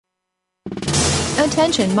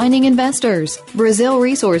Attention mining investors. Brazil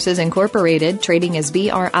Resources Incorporated, trading as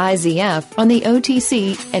BRIZF on the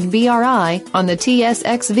OTC and BRI on the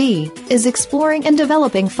TSXV, is exploring and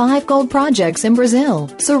developing 5 gold projects in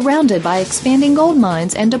Brazil, surrounded by expanding gold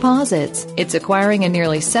mines and deposits. It's acquiring a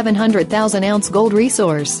nearly 700,000-ounce gold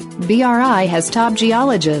resource. BRI has top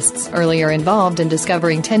geologists, earlier involved in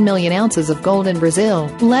discovering 10 million ounces of gold in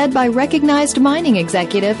Brazil, led by recognized mining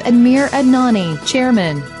executive Admir Adnani,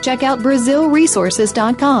 chairman. Check out BrazilResources.com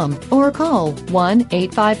or call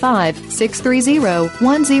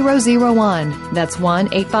 1-855-630-1001. That's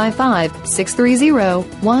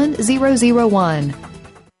 1-855-630-1001.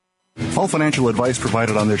 All financial advice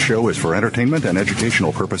provided on this show is for entertainment and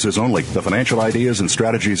educational purposes only. The financial ideas and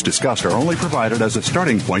strategies discussed are only provided as a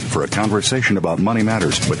starting point for a conversation about money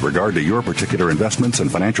matters. With regard to your particular investments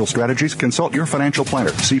and financial strategies, consult your financial planner,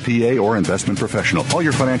 CPA, or investment professional. All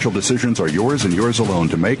your financial decisions are yours and yours alone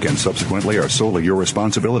to make, and subsequently are solely your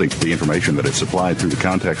responsibility. The information that is supplied through the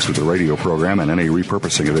context of the radio program and any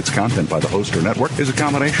repurposing of its content by the host or network is a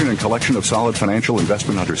combination and collection of solid financial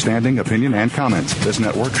investment understanding, opinion, and comments. This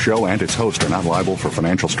network, show, and its host are not liable for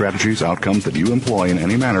financial strategies, outcomes that you employ in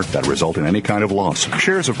any manner that result in any kind of loss.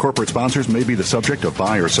 Shares of corporate sponsors may be the subject of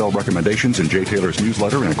buy or sell recommendations in Jay Taylor's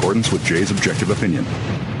newsletter in accordance with Jay's objective opinion.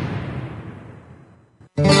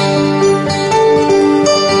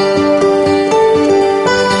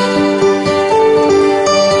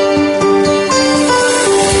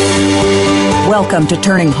 Welcome to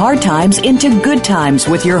Turning Hard Times into Good Times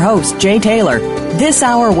with your host, Jay Taylor. This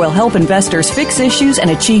hour will help investors fix issues and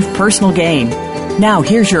achieve personal gain. Now,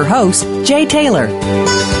 here's your host, Jay Taylor.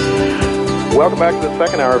 Welcome back to the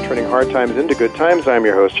second hour of Turning Hard Times into Good Times. I'm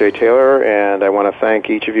your host, Jay Taylor, and I want to thank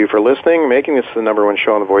each of you for listening, making this the #1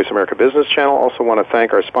 show on the Voice America Business Channel. Also want to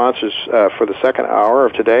thank our sponsors for the second hour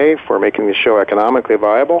of today for making the show economically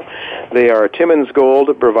viable. They are Timmins Gold,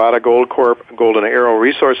 Bravada Gold Corp, Golden Arrow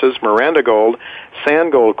Resources, Miranda Gold,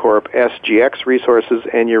 Sand Gold Corp, SGX Resources,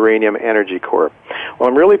 and Uranium Energy Corp. Well,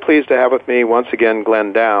 I'm really pleased to have with me once again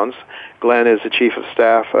Glenn Downs. Glenn is the Chief of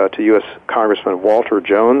Staff to U.S. Congressman Walter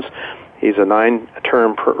Jones. He's a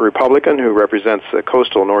 9-term Republican who represents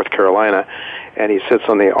coastal North Carolina, and he sits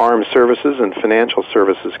on the Armed Services and Financial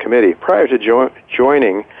Services Committee. Prior to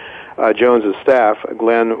joining Jones's staff,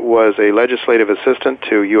 Glenn was a legislative assistant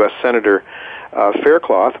to U.S. Senator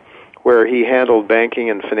Faircloth, where he handled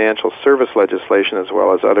banking and financial service legislation as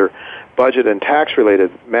well as other budget and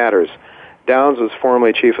tax-related matters. Downs was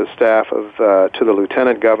formerly Chief of Staff to the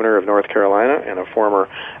Lieutenant Governor of North Carolina and a former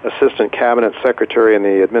Assistant Cabinet Secretary in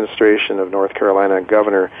the administration of North Carolina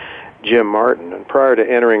Governor Jim Martin. And prior to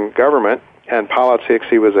entering government and politics,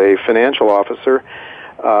 he was a financial officer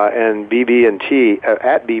at BB&T,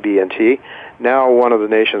 now one of the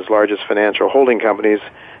nation's largest financial holding companies,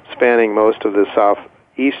 spanning most of the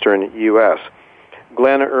southeastern U.S.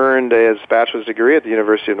 Glenn earned his bachelor's degree at the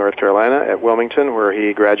University of North Carolina at Wilmington, where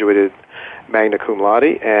he graduated magna cum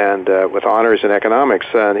laude and with honors in economics.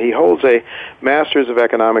 And he holds a Master's of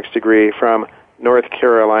Economics degree from North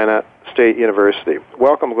Carolina State University.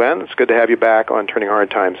 Welcome, Glenn. It's good to have you back on Turning Hard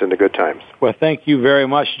Times into Good Times. Well, thank you very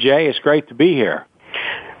much, Jay. It's great to be here.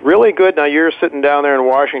 Really good. Now, you're sitting down there in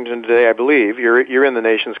Washington today, I believe. You're in the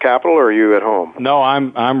nation's capital, or are you at home? No,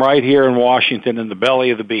 I'm right here in Washington in the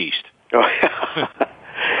belly of the beast. Oh,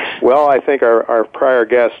 well, I think our prior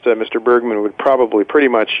guest, Mr. Bergman, would probably pretty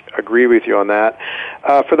much agree with you on that.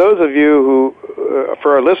 For those of you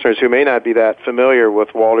for our listeners who may not be that familiar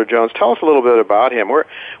with Walter Jones, tell us a little bit about him. Where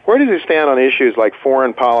does he stand on issues like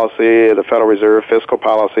foreign policy, the Federal Reserve, fiscal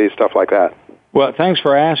policy, stuff like that? Well, thanks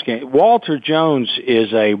for asking. Walter Jones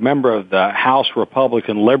is a member of the House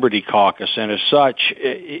Republican Liberty Caucus, and as such,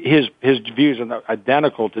 his views are not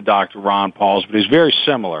identical to Dr. Ron Paul's, but he's very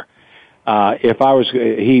similar.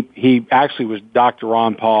 He actually was Dr.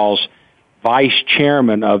 Ron Paul's vice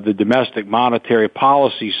chairman of the Domestic Monetary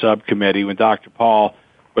Policy Subcommittee when Dr. Paul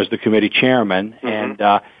was the committee chairman, and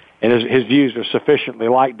his views are sufficiently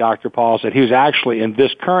like Dr. Paul's that he was actually in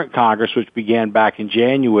this current Congress, which began back in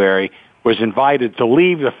January, was invited to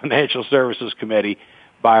leave the Financial Services Committee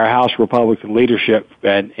by our House Republican leadership,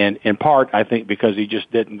 and in part, I think, because he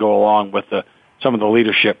just didn't go along with some of the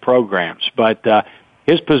leadership programs. But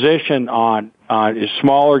his position on is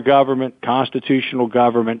smaller government, constitutional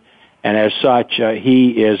government, and as such,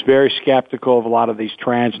 he is very skeptical of a lot of these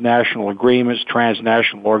transnational agreements,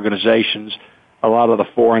 transnational organizations, a lot of the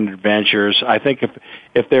foreign adventures. I think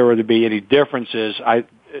if there were to be any differences,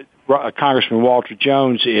 Congressman Walter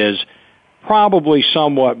Jones is probably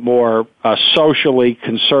somewhat more socially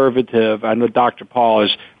conservative. I know Dr. Paul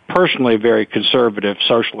is personally a very conservative,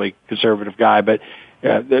 socially conservative guy, but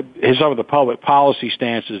some of the public policy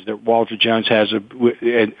stances that Walter Jones has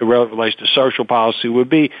relates to social policy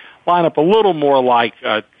would line up a little more like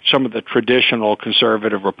some of the traditional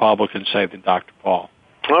conservative Republicans say than Dr. Paul.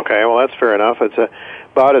 Okay, well, that's fair enough. It's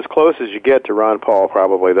about as close as you get to Ron Paul,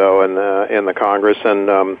 probably, though, in the Congress.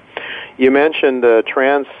 And you mentioned so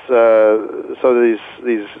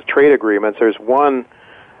these trade agreements. There's one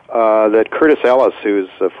that Curtis Ellis, who's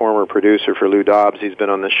a former producer for Lou Dobbs, he's been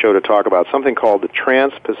on this show to talk about something called the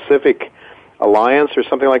Trans-Pacific Alliance or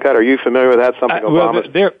something like that. Are you familiar with that? Something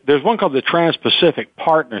Obama? There's one called the Trans-Pacific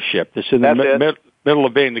Partnership that's in the middle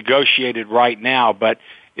of being negotiated right now, but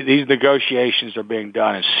these negotiations are being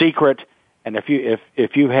done in secret. And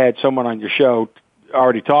if you had someone on your show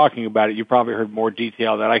already talking about it, you probably heard more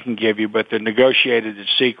detail that I can give you. But they're negotiated in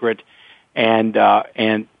secret, and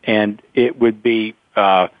it would be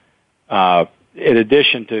in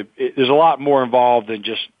addition to there's a lot more involved than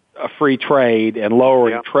just a free trade and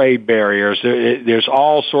lowering trade barriers. There's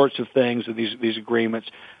all sorts of things in these agreements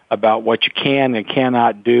about what you can and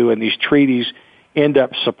cannot do, and these treaties end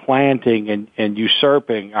up supplanting and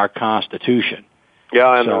usurping our Constitution.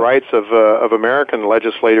 Yeah, and the rights of American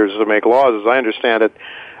legislators to make laws. As I understand it,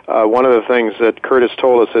 one of the things that Curtis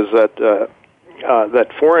told us is that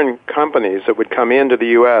foreign companies that would come into the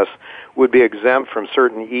U.S. would be exempt from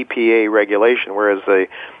certain EPA regulation, whereas the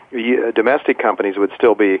domestic companies would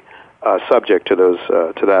still be subject to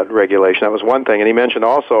that regulation. That was one thing, and he mentioned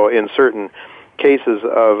also in certain cases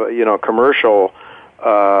of commercial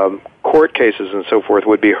court cases and so forth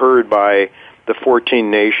would be heard by the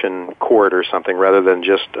 14-nation court or something rather than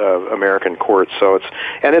just American courts. So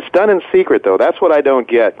it's done in secret, though. That's what I don't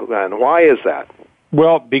get, Glenn. Why is that?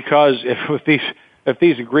 Well, because if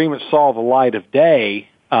these agreements saw the light of day,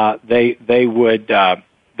 they would not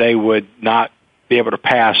be able to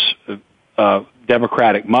pass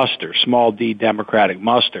democratic muster, small d democratic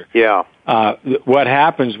muster. Yeah. What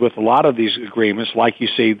happens with a lot of these agreements, like you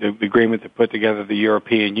see the agreement that put together the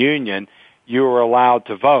European Union, you were allowed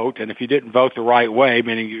to vote, and if you didn't vote the right way,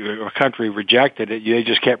 meaning your country rejected it, they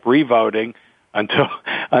just kept re-voting until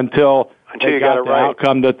they got the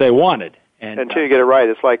outcome that they wanted. And, until you get it right.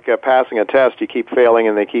 It's like passing a test. You keep failing,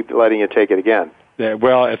 and they keep letting you take it again.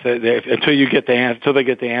 Well, until they get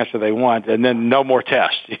the answer they want, and then no more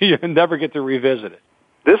tests. You never get to revisit it.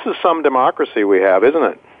 This is some democracy we have, isn't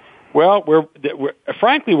it? Well,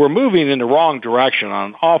 frankly, we're moving in the wrong direction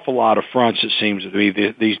on an awful lot of fronts, it seems to be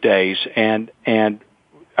these days. And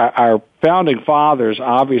our founding fathers,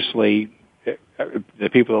 obviously, the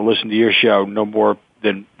people that listen to your show know more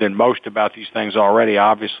than most about these things already,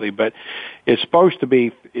 obviously. But it's supposed to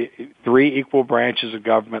be 3 equal branches of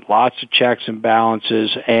government, lots of checks and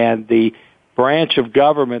balances, and the branch of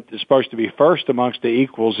government that's supposed to be first amongst the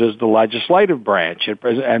equals is the legislative branch.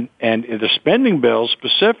 And the spending bills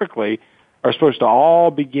specifically are supposed to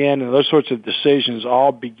all begin, and those sorts of decisions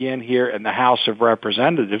all begin here in the House of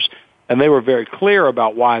Representatives. And they were very clear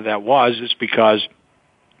about why that was. It's because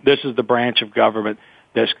this is the branch of government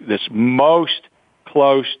that's most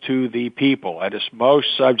close to the people and it's most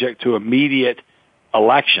subject to immediate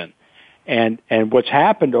election. And what's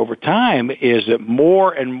happened over time is that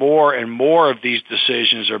more and more and more of these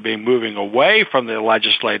decisions are moving away from the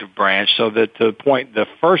legislative branch, so that to the point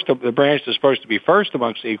the branch that's supposed to be first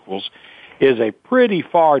amongst equals is a pretty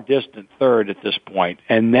far distant third at this point.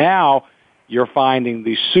 And now you're finding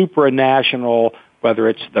these supranational, whether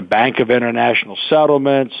it's the Bank of International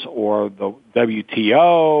Settlements or the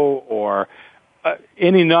WTO or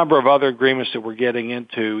any number of other agreements that we're getting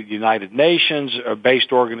into, the United Nations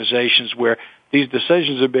based organizations where these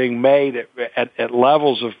decisions are being made at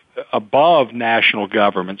levels of above national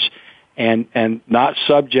governments and not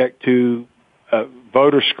subject to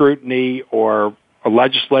voter scrutiny or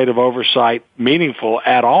legislative oversight meaningful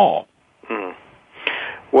at all.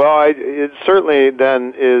 Well, it certainly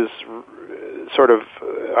then is sort of,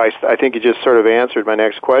 I think you just sort of answered my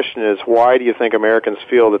next question, is why do you think Americans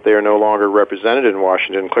feel that they are no longer represented in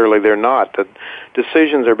Washington? Clearly they're not. The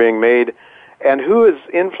decisions are being made, and who is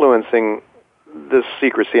influencing this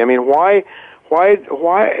secrecy? I mean, why,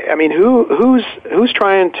 I mean, who's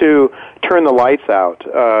trying to turn the lights out,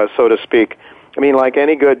 so to speak? I mean, like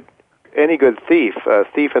any good thief, a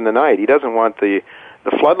thief in the night, he doesn't want the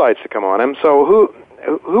floodlights to come on him. So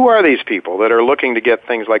who are these people that are looking to get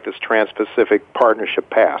things like this Trans-Pacific Partnership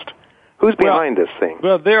passed? Who's behind this thing?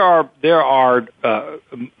 Well, there are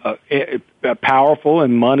powerful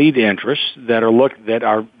and moneyed interests that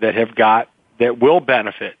will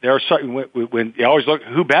benefit. There are certain when you always look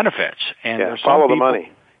who benefits, and follow the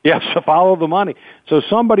money. Yes, follow the money. So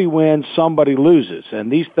somebody wins, somebody loses,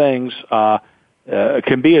 and these things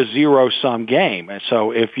can be a zero-sum game. And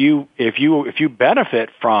so if you benefit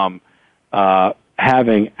from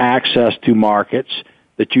having access to markets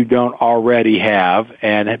that you don't already have,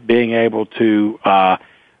 and being able to,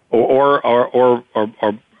 or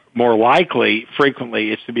more likely,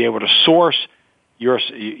 frequently, it's to be able to source your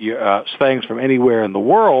things from anywhere in the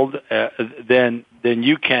world, then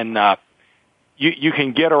you can you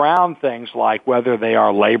can get around things like whether they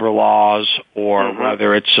are labor laws or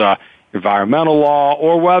whether it's environmental law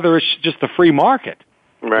or whether it's just the free market.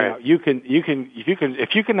 Right. You know, if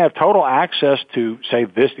you can have total access to, say,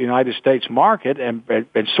 the United States market and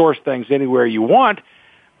source things anywhere you want,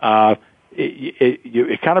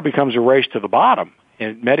 it kind of becomes a race to the bottom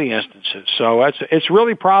in many instances. So it's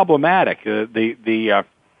really problematic.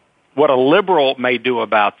 What a liberal may do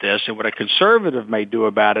about this and what a conservative may do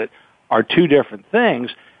about it are two different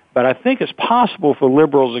things. But I think it's possible for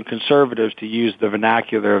liberals and conservatives, to use the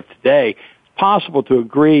vernacular of today, it's possible to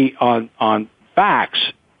agree on facts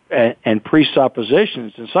and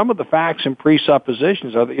presuppositions. And some of the facts and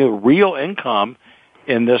presuppositions are that real income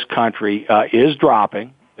in this country is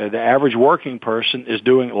dropping. The average working person is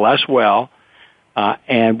doing less well.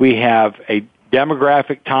 And we have a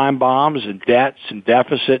demographic time bombs and debts and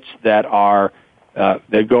deficits that are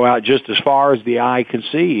that go out just as far as the eye can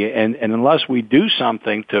see. And unless we do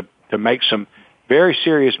something to make some very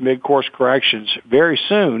serious mid-course corrections very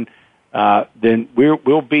soon, then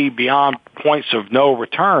we'll be beyond points of no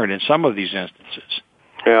return in some of these instances.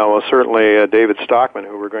 Yeah, well, certainly David Stockman,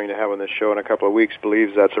 who we're going to have on this show in a couple of weeks,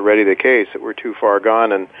 believes that's already the case, that we're too far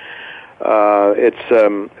gone, and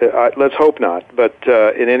let's hope not. But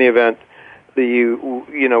in any event,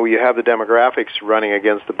 you have the demographics running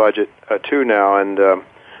against the budget too now, and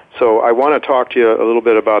so I want to talk to you a little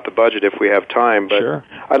bit about the budget if we have time. But sure.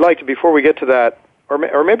 I'd like to, before we get to that,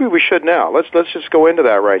 or maybe we should now. Let's just go into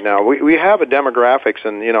that right now. We have a demographics,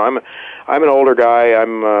 and I'm an older guy.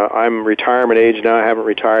 I'm retirement age now. I haven't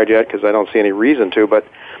retired yet because I don't see any reason to. But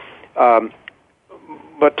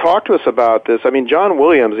talk to us about this. I mean, John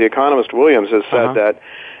Williams, the economist Williams, has said that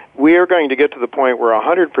we are going to get to the point where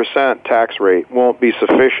 100% tax rate won't be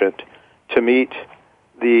sufficient to meet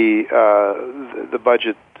the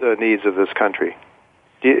budget needs of this country.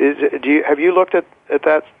 Have you looked at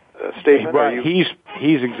that statement? Right.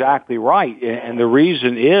 He's exactly right, and the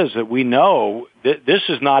reason is that we know that this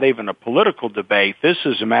is not even a political debate. This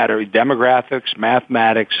is a matter of demographics,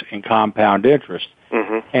 mathematics, and compound interest.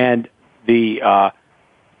 And the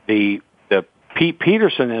Pete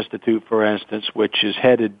Peterson Institute, for instance, which is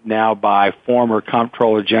headed now by former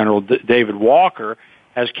Comptroller General David Walker,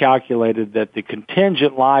 has calculated that the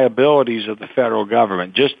contingent liabilities of the federal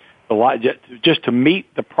government, just to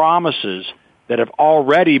meet the promises that have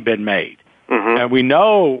already been made, and we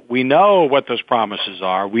know what those promises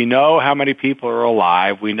are. We know how many people are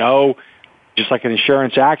alive. We know, just like an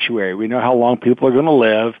insurance actuary, we know how long people are going to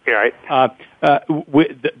live. Right.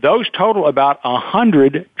 Those total about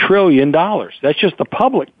 $100 trillion. That's just the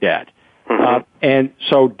public debt. And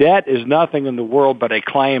so debt is nothing in the world but a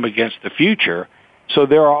claim against the future. So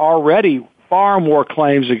there are already far more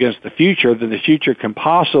claims against the future than the future can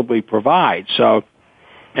possibly provide. So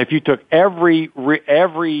if you took not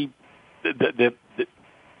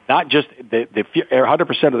just the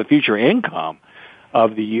 100% of the future income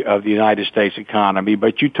of the United States economy,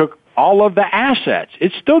 but you took all of the assets,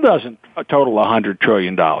 it still doesn't total $100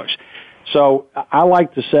 trillion. So I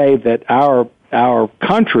like to say that our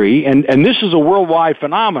country, and this is a worldwide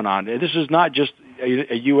phenomenon. This is not just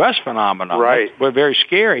a U.S. phenomenon. Right. We're very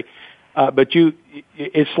scary. But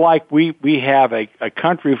it's like we have a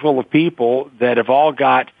country full of people that have all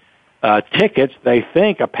got tickets. They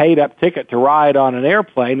think a paid-up ticket to ride on an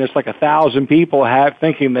airplane. It's like 1,000 people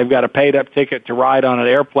thinking they've got a paid-up ticket to ride on an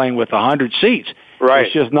airplane with 100 seats. Right.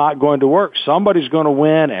 It's just not going to work. Somebody's going to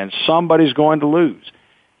win, and somebody's going to lose.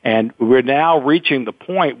 And we're now reaching the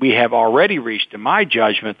point, we have already reached, in my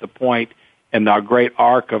judgment, the point in our great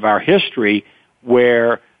arc of our history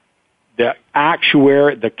where the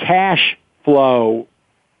cash flow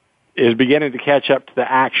is beginning to catch up to the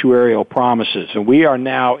actuarial promises. And we are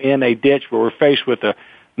now in a ditch where we're faced with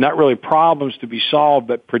not really problems to be solved,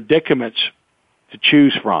 but predicaments to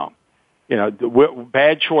choose from.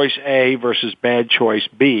 Bad choice A versus bad choice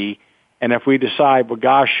B. And if we decide, well,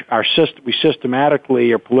 gosh, we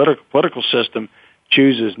systematically, or political system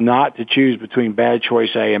chooses not to choose between bad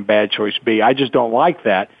choice A and bad choice B, I just don't like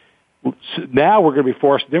that. Now we're going to be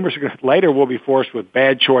forced, later we'll be forced with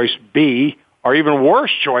bad choice B, or even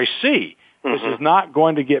worse, choice C. This is not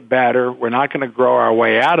going to get better. We're not going to grow our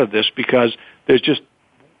way out of this because there's just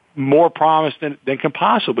more promise than can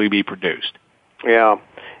possibly be produced. Yeah.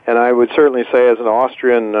 And I would certainly say, as an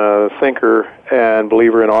Austrian thinker and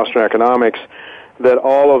believer in Austrian economics, that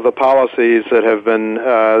all of the policies that have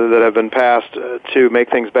been passed to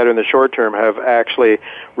make things better in the short term have actually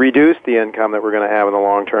reduced the income that we're going to have in the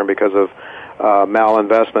long term because of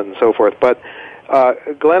malinvestment and so forth. But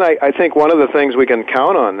Glenn, I think one of the things we can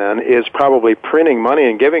count on then is probably printing money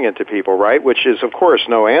and giving it to people, right? Which is, of course,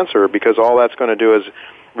 no answer, because all that's going to do is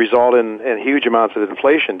result in huge amounts of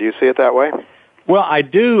inflation. Do you see it that way? Well, I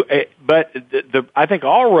do, but I think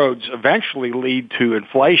all roads eventually lead to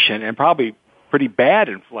inflation, and probably pretty bad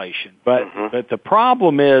inflation. But the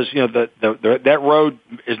problem is, that road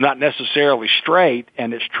is not necessarily straight,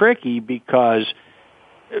 and it's tricky because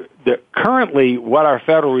currently what our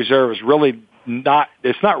Federal Reserve is really not,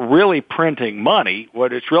 it's not really printing money.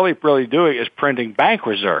 What it's really doing is printing bank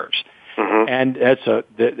reserves. And that's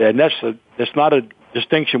not a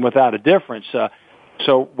distinction without a difference.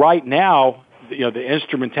 So right now, the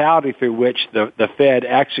instrumentality through which the Fed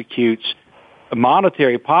executes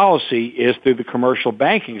monetary policy is through the commercial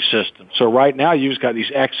banking system. So right now, you've got these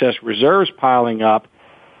excess reserves piling up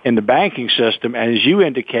in the banking system, and as you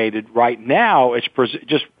indicated, right now it's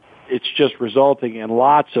just resulting in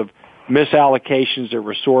lots of misallocations of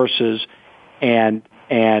resources and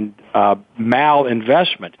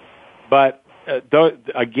malinvestment. But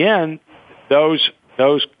again, those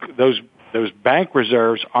bank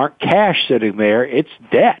reserves aren't cash sitting there; it's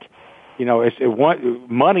debt.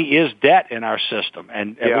 Money is debt in our system,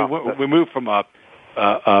 and we move from a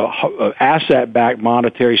asset-backed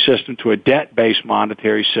monetary system to a debt-based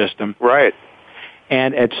monetary system. Right.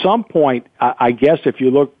 And at some point, I guess if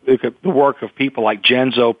you look at the work of people like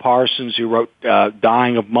Genzo Parsons, who wrote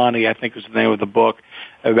 "Dying of Money," I think was the name of the book,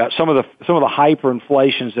 about some of the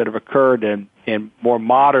hyperinflations that have occurred in more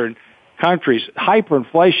modern countries.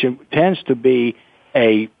 Hyperinflation tends to be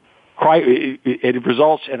it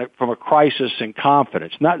results from a crisis in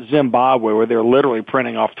confidence. Not Zimbabwe, where they're literally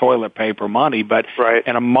printing off toilet paper money, but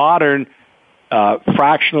in a modern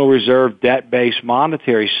fractional reserve debt-based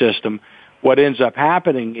monetary system, what ends up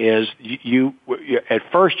happening is you at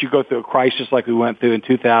first you go through a crisis like we went through in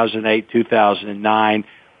 2008, 2009,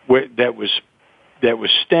 that was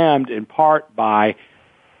stemmed in part by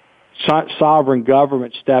sovereign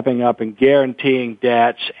government stepping up and guaranteeing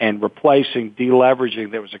debts and replacing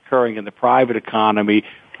deleveraging that was occurring in the private economy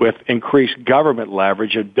with increased government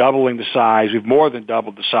leverage of doubling the size. We've more than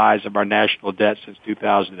doubled the size of our national debt since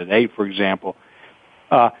 2008, for example.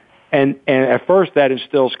 And at first that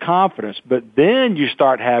instills confidence, but then you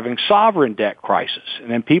start having sovereign debt crisis. And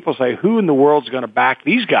then people say, who in the world is going to back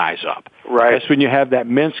these guys up? Right. That's when you have that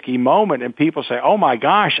Minsky moment and people say, oh my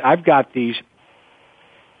gosh, I've got these,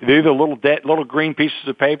 they're either little green pieces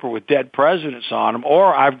of paper with dead presidents on them,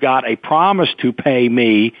 or I've got a promise to pay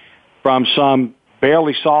me from some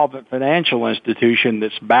barely solvent financial institution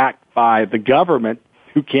that's backed by the government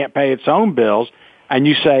who can't pay its own bills. And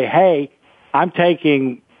you say, hey, I'm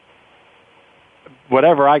taking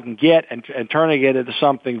whatever I can get and turning it into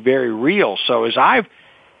something very real. So as I've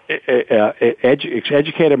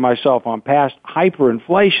educated myself on past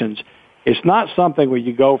hyperinflations, it's not something where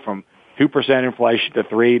you go from 2% inflation to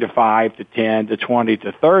 3 to 5 to 10 to 20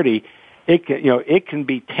 to 30. It can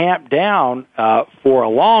be tamped down for a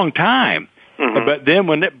long time. But then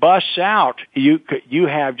when it busts out, you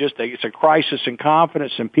have it's a crisis in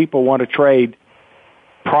confidence, and people want to trade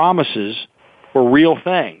promises for real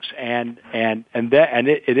things, and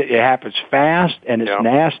it happens fast, and it's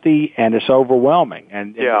nasty, and it's overwhelming,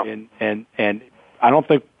 and I don't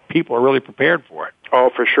think people are really prepared for it. Oh,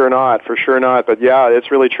 for sure not. But yeah,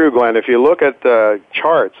 it's really true, Glenn. If you look at the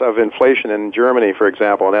charts of inflation in Germany, for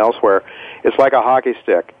example, and elsewhere, it's like a hockey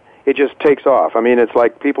stick. It just takes off. I mean, it's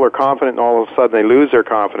like people are confident, and all of a sudden they lose their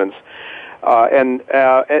confidence. And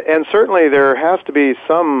certainly there has to be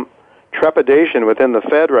some trepidation within the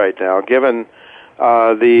Fed right now, given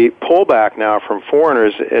the pullback now from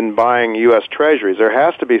foreigners in buying U.S. Treasuries. There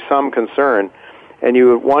has to be some concern, and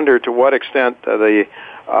you wonder to what extent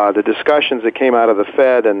the discussions that came out of the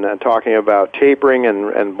Fed and talking about tapering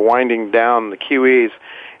and winding down the QEs,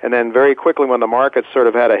 and then very quickly when the markets sort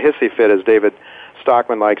of had a hissy fit, as David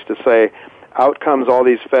Stockman likes to say, out comes all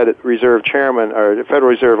these Fed Reserve chairmen or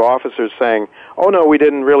Federal Reserve officers saying, oh no, we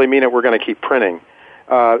didn't really mean it, we're going to keep printing.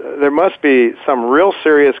 There must be some real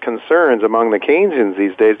serious concerns among the Keynesians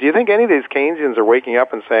these days. Do you think any of these Keynesians are waking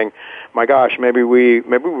up and saying, my gosh, maybe we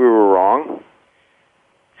were wrong?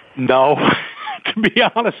 No. To be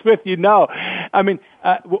honest with you, no. I mean,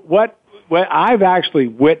 what I've actually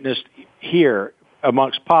witnessed here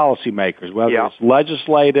amongst policymakers, whether it's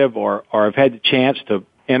legislative or I've had the chance to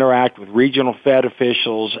interact with regional Fed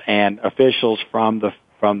officials and officials from the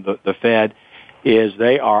from the Fed is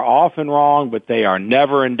they are often wrong, but they are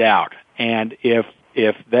never in doubt. And if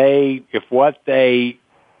what they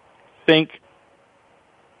think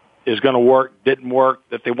is going to work didn't work,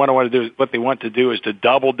 that they want to do, what they want to do is to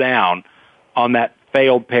double down on that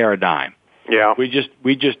failed paradigm. Yeah, we just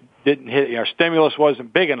didn't hit. Our stimulus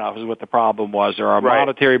wasn't big enough, is what the problem was, or our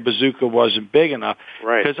monetary bazooka wasn't big enough.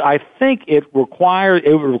 Right. Because I think it would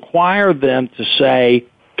require them to say,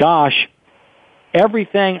 "Gosh,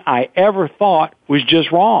 everything I ever thought was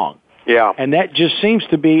just wrong." Yeah. And that just seems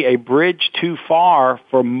to be a bridge too far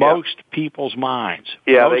for most people's minds.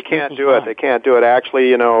 Yeah, they can't do it. They can't do it. Actually,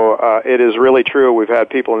 you know, it is really true. We've had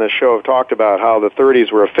people in this show have talked about how the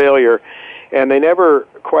 30s were a failure, and they never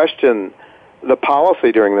questioned the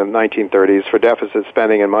policy during the 1930s for deficit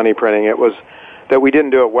spending and money printing. It was that we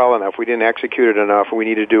didn't do it well enough, we didn't execute it enough, and we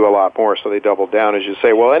need to do a lot more, so they doubled down, as you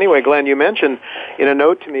say. Well, anyway, Glenn, you mentioned in a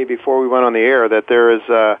note to me before we went on the air that there is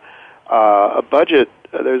a budget.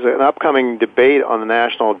 There's an upcoming debate on the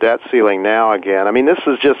national debt ceiling now again. I mean, this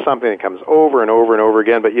is just something that comes over and over and over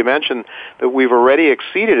again, but you mentioned that we've already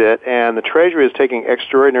exceeded it, and the Treasury is taking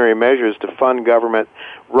extraordinary measures to fund government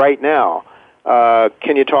right now.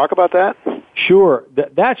 Can you talk about that? Sure.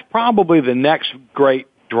 That's probably the next great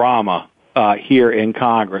drama here in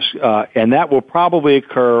Congress, and that will probably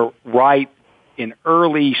occur right in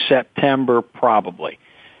early September, probably.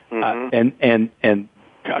 Mm-hmm. And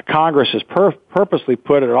Congress has purposely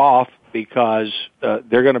put it off because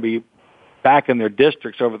they're going to be back in their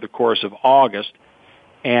districts over the course of August,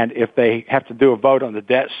 and if they have to do a vote on the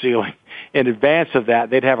debt ceiling in advance of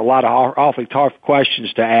that, they'd have a lot of awfully tough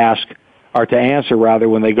questions to ask, or to answer rather,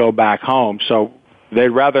 when they go back home. So they'd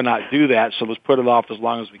rather not do that, so let's put it off as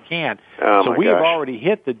long as we can. So we have already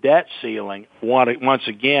hit the debt ceiling once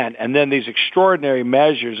again, and then these extraordinary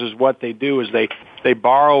measures is what they do is they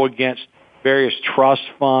borrow against various trust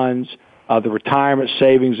funds, the retirement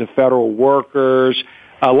savings of federal workers,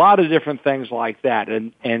 a lot of different things like that.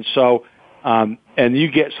 And so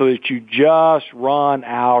you get so that you just run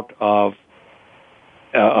out of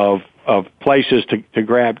places to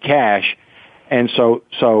grab cash. And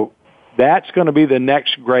so that's going to be the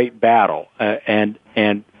next great battle. And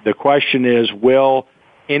the question is, will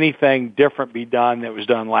anything different be done that was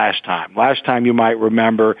done last time? Last time, you might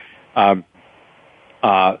remember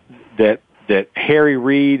that Harry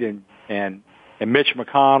Reid and Mitch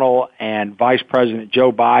McConnell and Vice President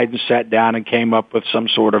Joe Biden sat down and came up with some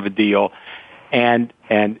sort of a deal, and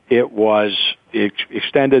it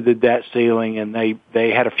extended the debt ceiling, and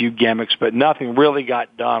they had a few gimmicks, but nothing really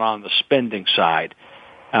got done on the spending side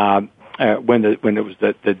when it was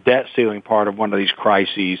the debt ceiling part of one of these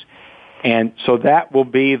crises. And so that will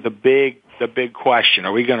be the big question.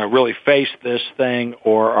 Are we going to really face this thing,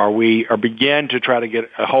 or begin to try to get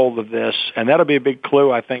a hold of this? And that'll be a big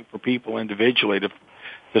clue, I think, for people individually to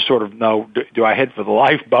sort of know, do I head for the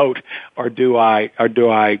lifeboat, or do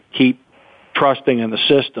I keep trusting in the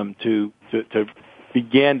system to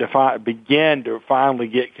begin to finally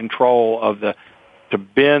get control of to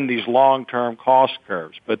bend these long-term cost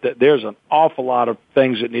curves. But there's an awful lot of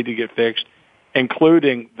things that need to get fixed,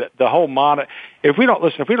 including the whole if we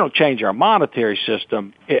don't change our monetary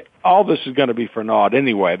system, all this is going to be for naught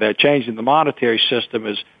anyway. That changing the monetary system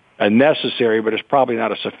is necessary, but it's probably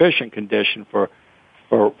not a sufficient condition for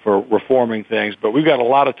reforming things. But we've got a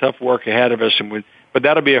lot of tough work ahead of us, but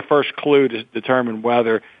that'll be a first clue to determine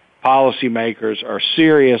whether policymakers are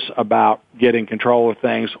serious about getting control of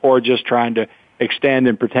things, or just trying to extend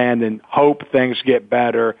and pretend and hope things get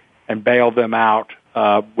better and bail them out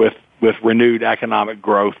with renewed economic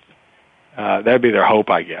growth. That'd be their hope,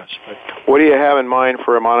 I guess. What do you have in mind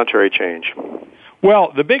for a monetary change?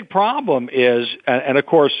 Well, the big problem is, and of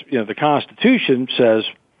course, the Constitution says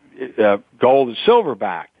gold and silver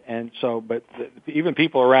backed, and so, but even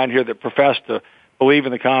people around here that profess to believe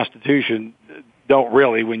in the Constitution don't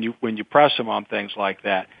really when you press them on things like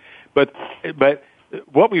that. But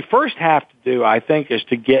what we first have to do, I think, is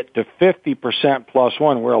to get to 50% plus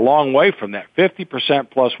one. We're a long way from that.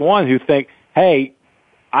 50% plus one who think, hey,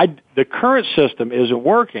 the current system isn't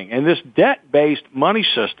working. And this debt-based money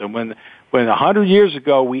system, when 100 years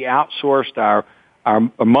ago we outsourced our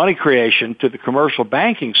money creation to the commercial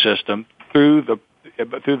banking system through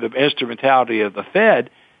the instrumentality of the Fed,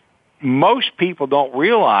 most people don't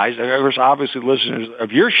realize, of course, obviously listeners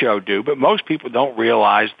of your show do, but most people don't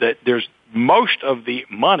realize that there's most of the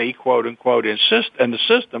money, quote unquote, in the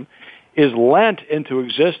system is lent into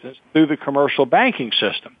existence through the commercial banking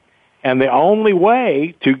system. And the only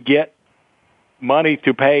way to get money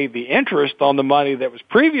to pay the interest on the money that was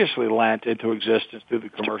previously lent into existence through the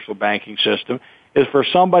commercial banking system is for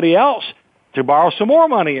somebody else to borrow some more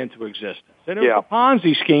money into existence. And it was a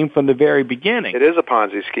Ponzi scheme from the very beginning. It is a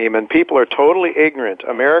Ponzi scheme, and people are totally ignorant.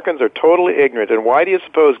 Americans are totally ignorant. And why do you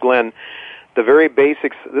suppose, Glenn, the very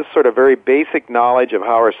basics, this sort of very basic knowledge of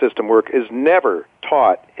how our system works is never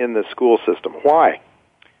taught in the school system? Why?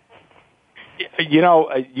 You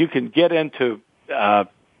know, you can get into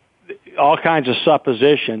all kinds of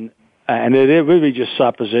supposition, and it would be just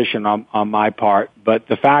supposition on my part, but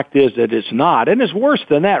the fact is that it's not. And it's worse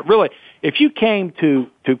than that, really. If you came to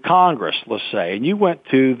Congress, let's say, and you went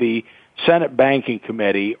to the Senate Banking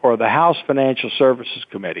Committee or the House Financial Services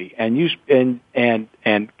Committee, and you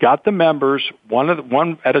and got the members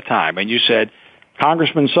one at a time, and you said,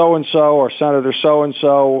 Congressman so and so or Senator so and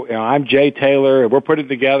so, I'm Jay Taylor, and we're putting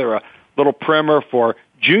together a little primer for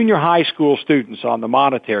junior high school students on the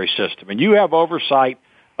monetary system, and you have oversight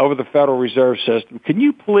over the Federal Reserve System. Can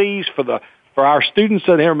you please, for our students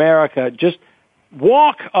in America, just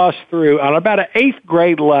walk us through on about an 8th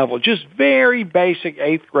grade level, just very basic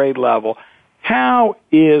 8th grade level, how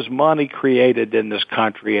is money created in this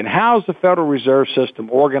country, and how is the Federal Reserve System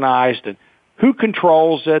organized, and who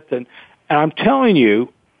controls it? And I'm telling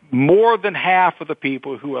you, more than half of the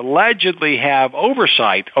people who allegedly have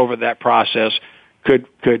oversight over that process could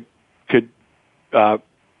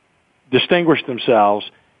distinguish themselves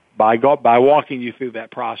by walking you through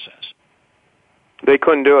that process. They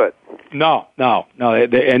couldn't do it. No.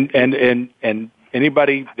 And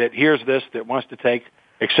anybody that hears this that wants to take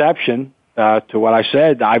exception to what I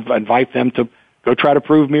said, I invite them to go try to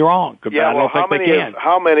prove me wrong. Yeah, well, how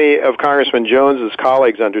many of Congressman Jones's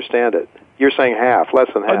colleagues understand it? You're saying half, less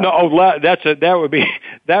than half. That would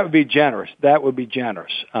be generous. That would be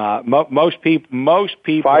generous. Most people. 5%,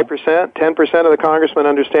 10% of the congressmen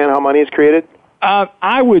understand how money is created.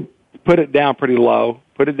 I would put it down pretty low.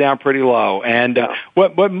 And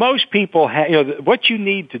what most people what you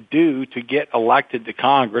need to do to get elected to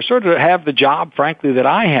Congress or to have the job, frankly, that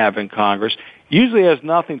I have in Congress, usually has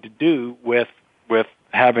nothing to do with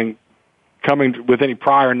coming with any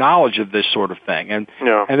prior knowledge of this sort of thing. And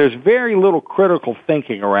there's very little critical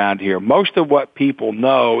thinking around here. Most of what people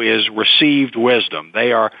know is received wisdom.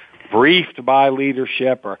 They are briefed by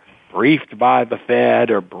leadership or briefed by the Fed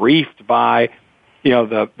or briefed by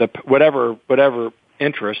the whatever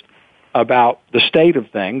interest about the state of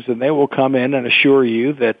things, and they will come in and assure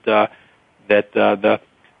you that the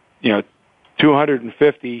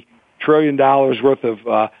 $250 trillion worth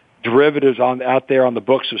of derivatives out there on the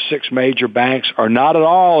books of 6 major banks are not at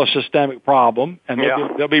all a systemic problem, and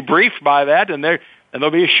they'll be briefed by that, and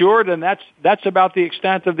they'll be assured, and that's about the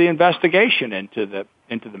extent of the investigation into the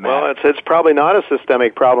matter. Well, it's probably not a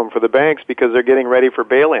systemic problem for the banks because they're getting ready for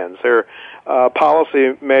bail-ins. There are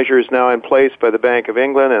policy measures now in place by the Bank of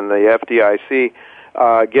England and the FDIC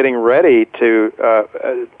getting ready to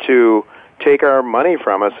take our money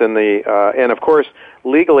from us and of course,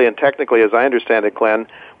 legally and technically, as I understand it, Glenn,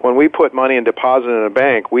 when we put money in deposit in a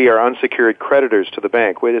bank, we are unsecured creditors to the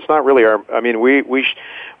bank. It's not really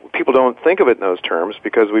people don't think of it in those terms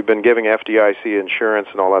because we've been giving FDIC insurance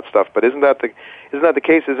and all that stuff. But isn't that the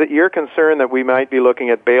case? Is it your concern that we might be looking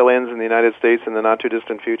at bail-ins in the United States in the not too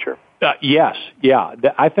distant future? Yes, yeah.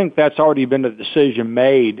 I think that's already been a decision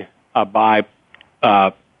made by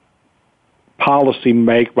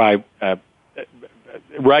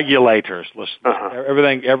regulators.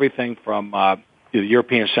 Everything from the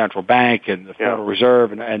European Central Bank and the Federal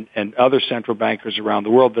Reserve and other central bankers around the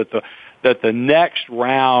world that the next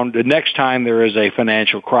time there is a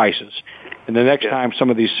financial crisis, and the next time some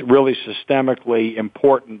of these really systemically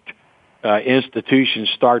important institutions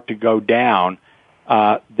start to go down,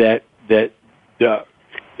 that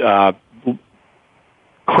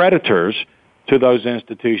creditors to those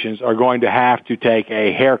institutions are going to have to take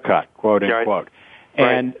a haircut, quote unquote.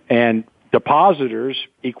 Right. And depositors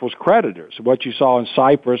equals creditors. What you saw in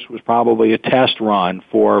Cyprus was probably a test run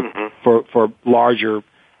for larger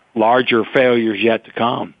failures yet to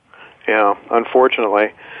come. Yeah,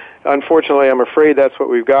 unfortunately, I'm afraid that's what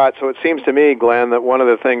we've got. So it seems to me, Glenn, that one of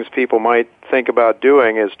the things people might think about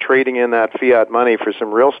doing is trading in that fiat money for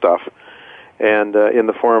some real stuff, and in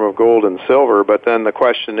the form of gold and silver. But then the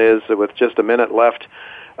question is, with just a minute left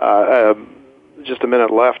here,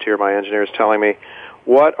 my engineer is telling me,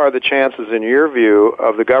 what are the chances, in your view,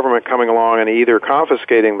 of the government coming along and either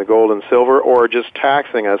confiscating the gold and silver or just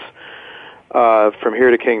taxing us from here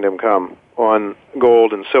to kingdom come on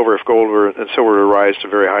gold and silver if gold and silver were to rise to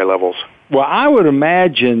very high levels? Well, I would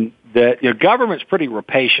imagine that government's pretty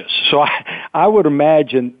rapacious, so I would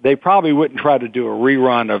imagine they probably wouldn't try to do a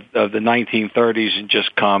rerun of the 1930s and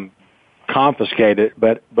just come confiscate it,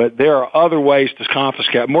 but there are other ways to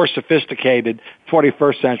confiscate, more sophisticated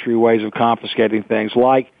 21st century ways of confiscating things,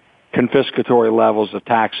 like confiscatory levels of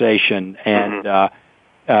taxation,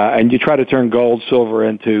 and you try to turn gold, silver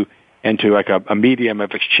into like a medium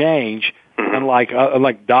of exchange.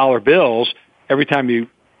 Unlike dollar bills, every time you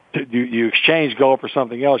exchange gold for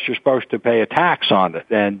something else, you're supposed to pay a tax on it,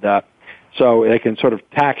 and so they can sort of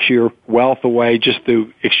tax your wealth away just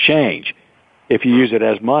through exchange if you use it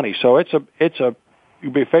as money. So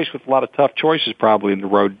you'll be faced with a lot of tough choices probably in the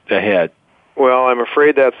road ahead. Well, I'm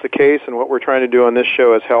afraid that's the case, and what we're trying to do on this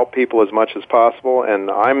show is help people as much as possible, and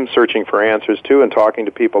I'm searching for answers, too, and talking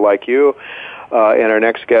to people like you. And our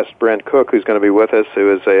next guest, Brent Cook, who's going to be with us,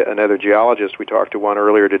 who is another geologist. We talked to one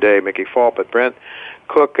earlier today, Mickey Falk, but Brent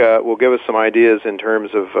Cook will give us some ideas in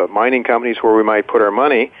terms of mining companies where we might put our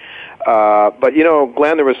money. But,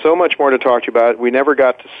 Glenn, there was so much more to talk to you about. We never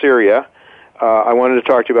got to Syria. I wanted to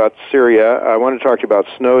talk to you about Syria. I wanted to talk to you about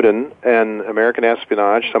Snowden and American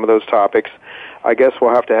espionage, some of those topics. I guess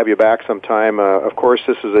we'll have to have you back sometime. Of course,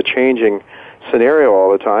 this is a changing scenario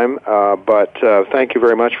all the time, but thank you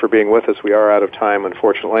very much for being with us. We are out of time,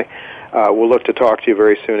 unfortunately. We'll look to talk to you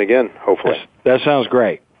very soon again, hopefully. That sounds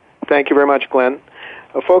great. Thank you very much, Glenn.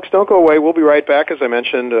 Folks, don't go away. We'll be right back, as I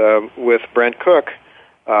mentioned, with Brent Cook,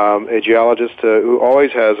 a geologist who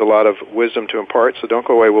always has a lot of wisdom to impart, so don't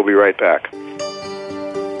go away. We'll be right back.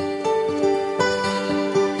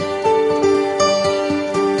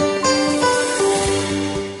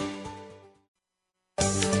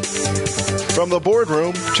 From the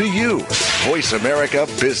boardroom to you, Voice America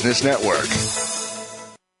Business Network.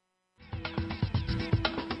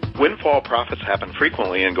 Windfall profits happen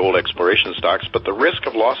frequently in gold exploration stocks, but the risk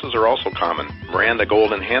of losses are also common. Miranda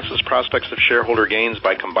Gold enhances prospects of shareholder gains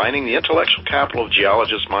by combining the intellectual capital of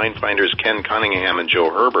geologists, mine finders Ken Cunningham and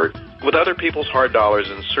Joe Herbert with other people's hard dollars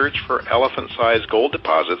in search for elephant-sized gold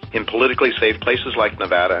deposits in politically safe places like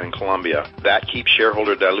Nevada and Colombia. That keeps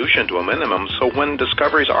shareholder dilution to a minimum, so when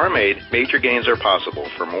discoveries are made, major gains are possible.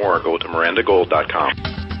 For more, go to mirandagold.com.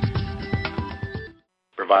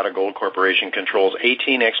 Bravada Gold Corporation controls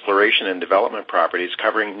 18 exploration and development properties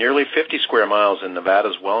covering nearly 50 square miles in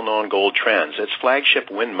Nevada's well-known gold trends. Its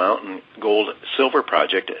flagship Wind Mountain Gold-Silver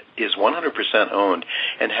project is 100% owned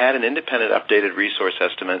and had an independent updated resource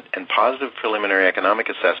estimate and positive preliminary economic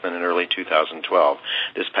assessment in early 2012.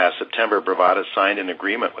 This past September, Bravada signed an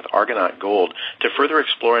agreement with Argonaut Gold to further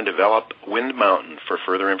explore and develop Wind Mountain. For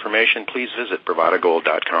further information, please visit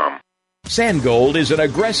bravadagold.com. SandGold is an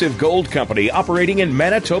aggressive gold company operating in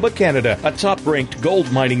Manitoba, Canada, a top-ranked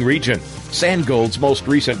gold mining region. SandGold's most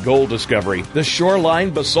recent gold discovery, the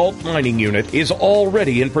Shoreline Basalt Mining Unit, is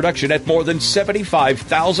already in production at more than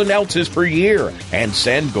 75,000 ounces per year. And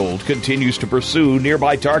SandGold continues to pursue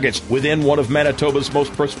nearby targets within one of Manitoba's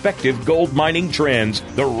most prospective gold mining trends,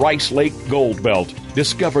 the Rice Lake Gold Belt.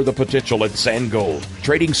 Discover the potential at SandGold.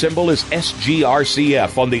 Trading symbol is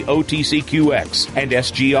SGRCF on the OTCQX and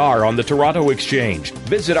SGR on the Toronto Exchange.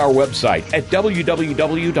 Visit our website at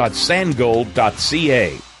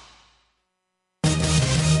www.sandgold.ca.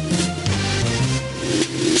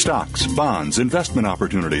 Stocks, bonds, investment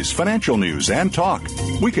opportunities, financial news, and talk.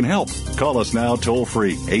 We can help. Call us now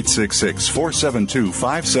toll-free,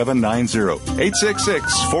 866-472-5790.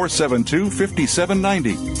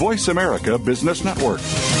 866-472-5790. Voice America Business Network.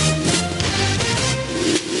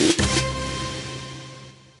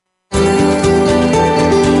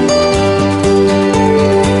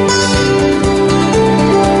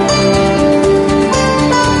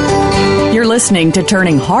 Listening to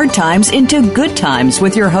Turning Hard Times into Good Times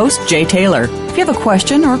with your host, Jay Taylor. If you have a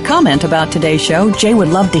question or comment about today's show, Jay would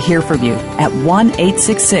love to hear from you at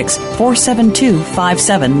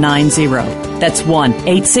 1-866-472-5790. That's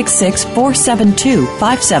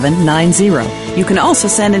 1-866-472-5790. You can also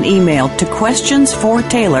send an email to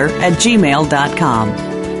questionsfortaylor@gmail.com.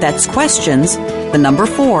 That's questions, the number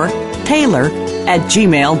 4,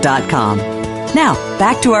 Taylor@gmail.com. Now,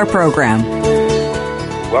 back to our program.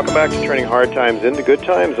 Welcome back to Turning Hard Times into Good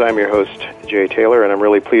Times. I'm your host, Jay Taylor, and I'm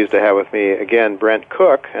really pleased to have with me again Brent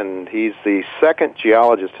Cook, and he's the second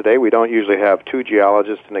geologist today. We don't usually have two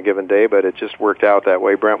geologists in a given day, but it just worked out that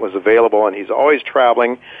way. Brent was available, and he's always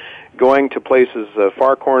traveling, going to places,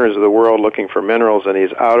 far corners of the world looking for minerals, and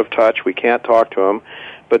he's out of touch. We can't talk to him.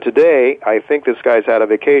 But today, I think this guy's had a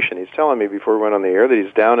vacation. He's telling me before we went on the air that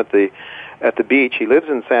he's down at the beach. He lives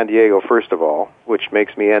in San Diego, first of all, which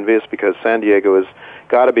makes me envious because San Diego has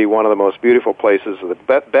got to be one of the most beautiful places, the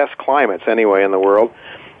best climates anyway in the world,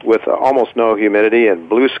 with almost no humidity and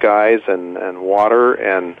blue skies and water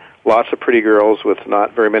and lots of pretty girls with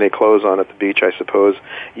not very many clothes on at the beach, I suppose.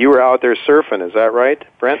 You were out there surfing, is that right,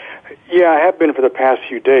 Brent? Yeah, I have been for the past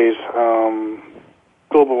few days.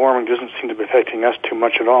 Global warming doesn't seem to be affecting us too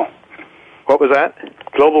much at all. What was that?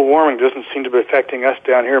 Global warming doesn't seem to be affecting us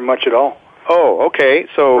down here much at all. Oh, okay.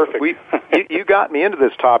 So Perfect. you got me into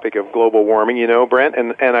this topic of global warming, Brent,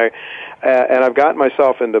 and I've gotten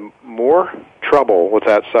myself into more trouble with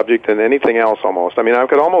that subject than anything else almost. I mean, I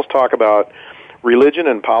could almost talk about religion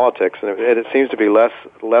and politics, and it seems to be less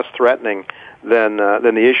threatening than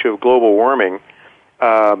the issue of global warming.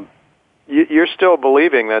 You're still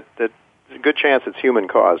believing that there's a good chance it's human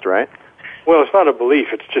caused, right? Well, it's not a belief.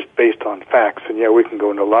 It's just based on facts. And, yeah, we can go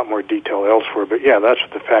into a lot more detail elsewhere. But, yeah, that's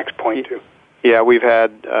what the facts point to. Yeah, we've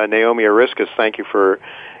had Naomi Ariskas. Thank you for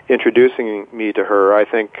introducing me to her. I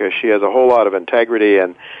think she has a whole lot of integrity.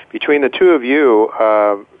 And between the two of you,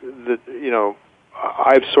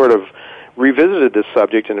 I've sort of revisited this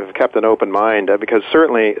subject and have kept an open mind because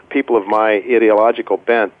certainly people of my ideological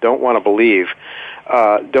bent don't want to believe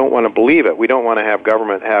it. We don't want to have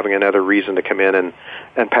government having another reason to come in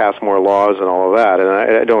and pass more laws and all of that. And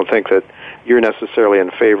I don't think that you're necessarily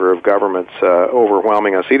in favor of governments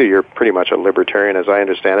overwhelming us either. You're pretty much a libertarian, as I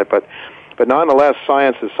understand it. But nonetheless,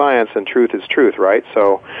 science is science and truth is truth, right?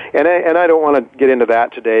 So, and I don't want to get into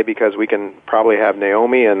that today because we can probably have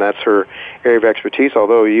Naomi, and that's her area of expertise.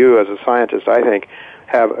 Although you, as a scientist, I think,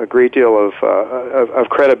 have a great deal of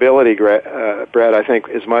credibility, Brett. I think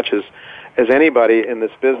as much as anybody in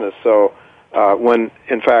this business. So, when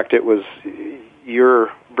in fact it was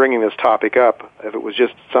you're bringing this topic up, if it was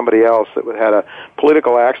just somebody else that had a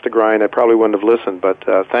political axe to grind, I probably wouldn't have listened. But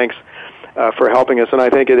thanks for helping us, and I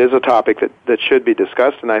think it is a topic that should be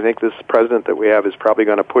discussed, and I think this president that we have is probably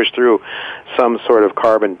going to push through some sort of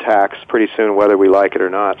carbon tax pretty soon, whether we like it or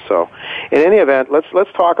not. So, in any event,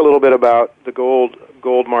 let's talk a little bit about the gold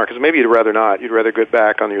markets. Maybe you'd rather not. You'd rather get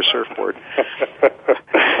back on your surfboard.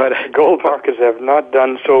 But gold markets have not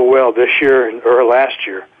done so well this year or last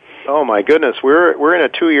year. Oh, my goodness. We're in a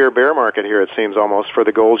 2-year bear market here, it seems, almost, for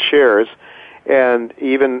the gold shares. And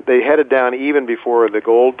even they headed down even before the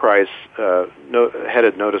gold price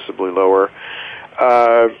headed noticeably lower.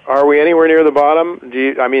 Are we anywhere near the bottom?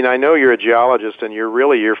 I know you're a geologist, and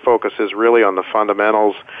your focus is really on the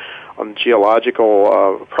fundamentals, on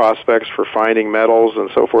geological prospects for finding metals and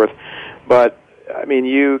so forth. But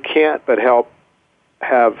you can't but help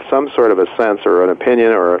have some sort of a sense or an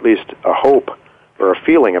opinion, or at least a hope or a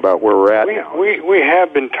feeling about where we're at now. We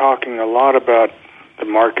have been talking a lot about the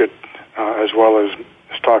market. As well as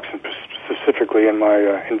stocks specifically in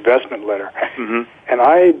my investment letter. Mm-hmm. And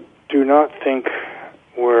I do not think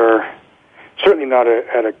we're certainly not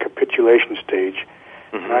at a capitulation stage.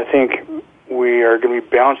 Mm-hmm. And I think we are going to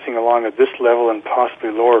be bouncing along at this level and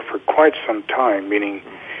possibly lower for quite some time, meaning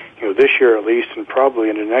this year at least and probably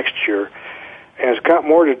into next year. And it's got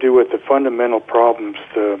more to do with the fundamental problems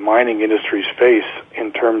the mining industries face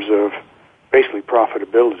in terms of basically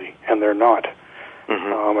profitability, and they're not.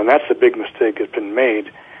 Mm-hmm. And that's the big mistake that's been made,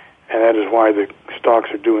 and that is why the stocks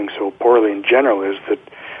are doing so poorly in general, is that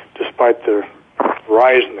despite the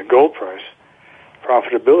rise in the gold price,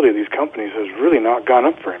 profitability of these companies has really not gone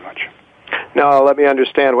up very much. Now, let me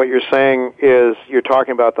understand. What you're saying is you're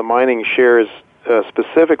talking about the mining shares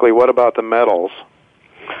specifically. What about the metals?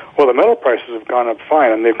 Well, the metal prices have gone up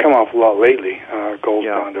fine, and they've come off a lot lately. Gold's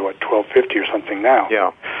down to, $1,250 or something now.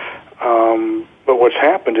 Yeah. But what's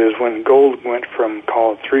happened is when gold went from,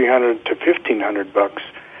 call it, $300 to $1,500,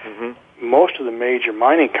 mm-hmm. most of the major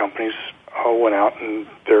mining companies went out, and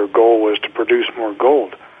their goal was to produce more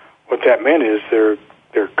gold. What that meant is their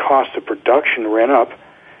cost of production ran up,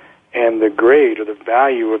 and the grade or the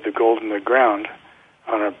value of the gold in the ground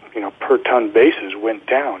on a per ton basis went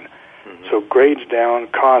down. Mm-hmm. So grades down,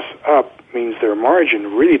 costs up means their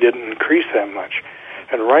margin really didn't increase that much.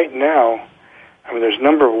 And right now, there's a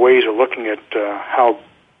number of ways of looking at how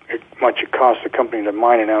much it costs a company to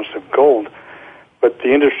mine an ounce of gold, but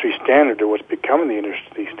the industry standard, or what's becoming the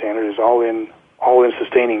industry standard, is all-in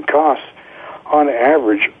sustaining costs, on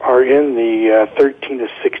average, are in the $1,300 to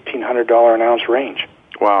 $1,600 an ounce range.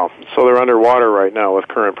 Wow. So they're underwater right now with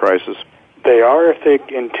current prices. They are if they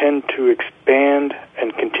intend to expand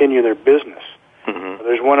and continue their business. Mm-hmm.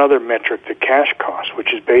 There's one other metric, the cash cost,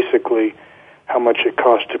 which is basically how much it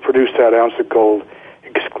costs to produce that ounce of gold,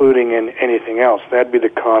 excluding anything else. That'd be the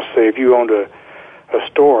cost, say, if you owned a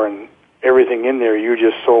store and everything in there you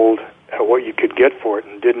just sold at what you could get for it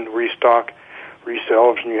and didn't restock,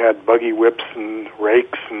 resell, and you had buggy whips and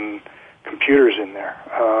rakes and computers in there.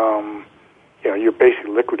 You're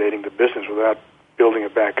basically liquidating the business without building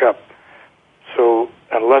it back up. So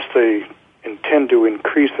unless they intend to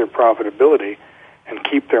increase their profitability and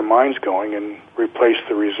keep their mines going and replace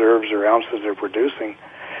the reserves or ounces they're producing,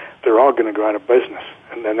 they're all going to go out of business,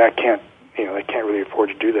 and then they can't really afford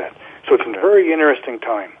to do that. So it's a very interesting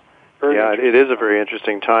time. It is a very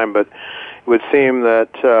interesting time, but it would seem that,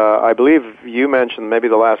 I believe you mentioned maybe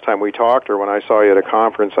the last time we talked or when I saw you at a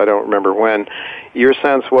conference, I don't remember when, your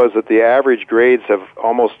sense was that the average grades have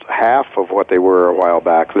almost half of what they were a while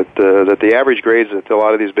back, that the average grades that a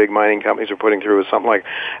lot of these big mining companies are putting through is something like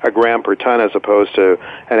a gram per ton as opposed to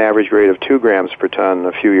an average grade of 2 grams per ton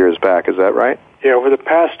a few years back. Is that right? Yeah, over the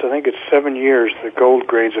past, I think it's 7 years, the gold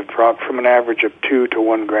grades have dropped from an average of 2 to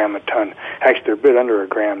 1 gram a ton. Actually, they're a bit under a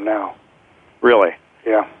gram now. Really?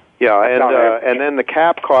 Yeah. Yeah, and then the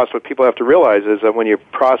cap cost, what people have to realize is that when you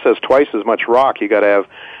process twice as much rock, you got to have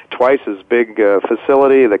twice as big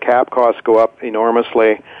facility. The cap costs go up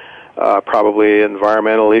enormously. Probably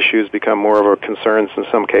environmental issues become more of a concern in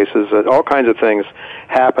some cases. All kinds of things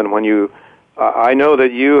happen when you... I know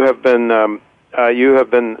that you have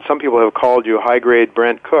been... some people have called you high-grade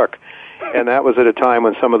Brent Cook, and that was at a time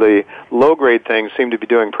when some of the low-grade things seemed to be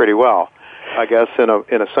doing pretty well. I guess in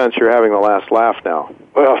a sense you're having the last laugh now.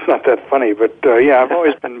 Well, it's not that funny, but I've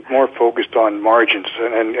always been more focused on margins,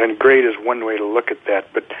 and grade is one way to look at that.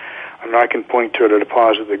 But I can point to a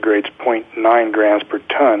deposit that grades 0.9 grams per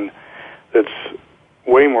ton that's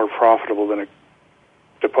way more profitable than a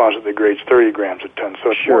deposit that grades 30 grams a ton.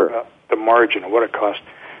 So it's more about the margin of what it costs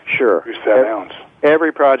to produce that ounce.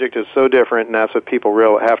 Every project is so different, and that's what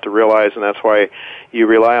people have to realize, and that's why you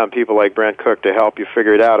rely on people like Brent Cook to help you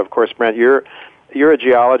figure it out. Of course, Brent, you're a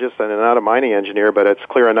geologist and not a mining engineer, but it's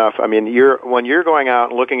clear enough. I mean, when you're going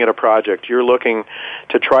out and looking at a project, you're looking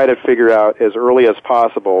to try to figure out as early as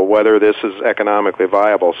possible whether this is economically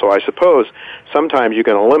viable. So I suppose sometimes you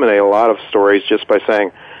can eliminate a lot of stories just by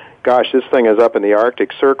saying, gosh, this thing is up in the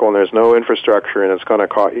Arctic Circle and there's no infrastructure and it's going to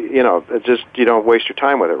cost, you don't waste your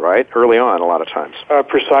time with it, right? Early on, a lot of times.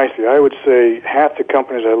 Precisely. I would say half the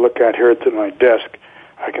companies I look at here at my desk,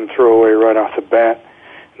 I can throw away right off the bat.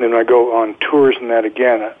 And then when I go on tours and that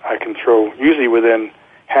again, I can throw, usually within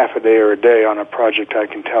half a day or a day on a project, I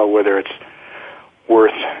can tell whether it's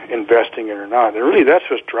worth investing in or not. And really that's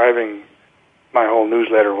what's driving my whole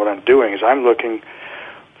newsletter. What I'm doing is I'm looking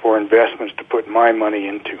for investments to put my money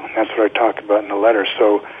into. And that's what I talk about in the letter.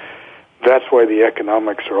 So that's why the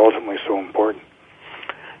economics are ultimately so important.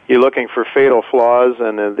 You're looking for fatal flaws,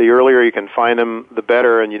 and the earlier you can find them, the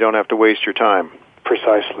better, and you don't have to waste your time.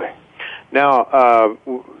 Precisely. Now,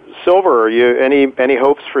 silver, any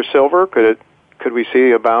hopes for silver? Could we see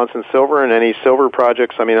a bounce in silver and any silver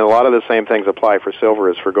projects? I mean, a lot of the same things apply for silver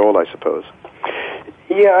as for gold, I suppose.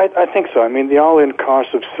 Yeah, I think so. I mean, the all-in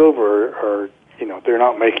costs of silver are, they're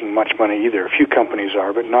not making much money either. A few companies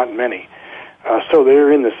are, but not many. So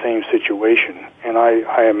they're in the same situation. And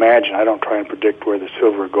I imagine, I don't try and predict where the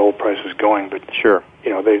silver or gold price is going, but sure,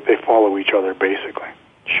 they follow each other basically.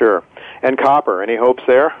 Sure. And copper, any hopes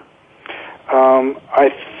there?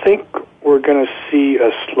 I think we're going to see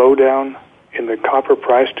a slowdown in the copper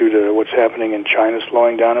price due to what's happening in China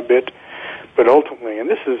slowing down a bit. But ultimately, and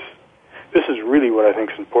this is really what I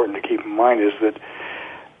think is important to keep in mind, is that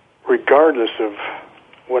regardless of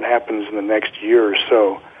what happens in the next year or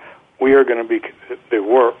so, we are going to be,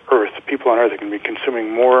 people on Earth are going to be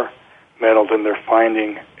consuming more metal than they're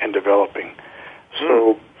finding and developing.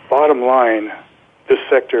 So bottom line, this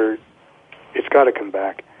sector, it's got to come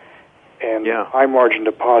back. And high margin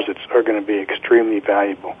deposits are going to be extremely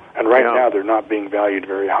valuable. And right now they're not being valued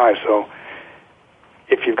very high. So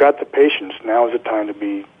if you've got the patience, now is the time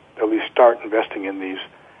to at least start investing in these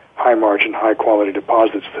high margin, high quality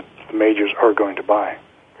deposits that the majors are going to buy.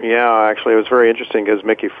 Yeah, actually, it was very interesting because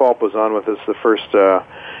Mickey Fulp was on with us the first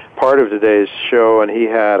part of today's show, and he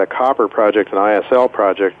had a copper project, an ISL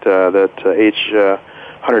project that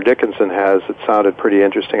Hunter Dickinson has. It sounded pretty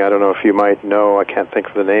interesting. I don't know if you might know. I can't think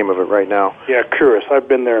of the name of it right now. Yeah, Curus. I've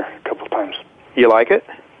been there a couple of times. You like it?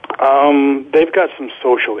 They've got some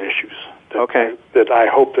social issues that I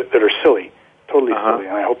hope that are silly, totally silly,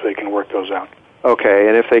 and I hope they can work those out. Okay,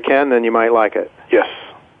 and if they can, then you might like it. Yes.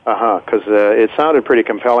 Because it sounded pretty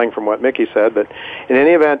compelling from what Mickey said. But in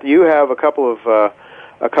any event, you have a couple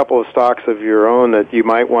of stocks of your own that you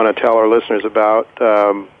might want to tell our listeners about.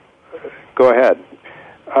 Go ahead.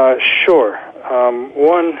 Sure.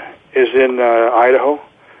 One is in Idaho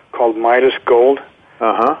called Midas Gold.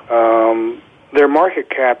 Their market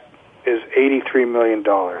cap is $83 million,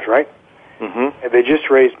 right? Mm-hmm. And they just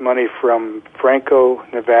raised money from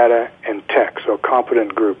Franco-Nevada and Teck, so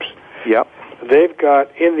competent groups. Yep. They've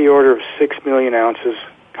got in the order of 6 million ounces,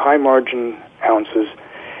 high margin ounces,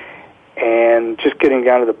 And just getting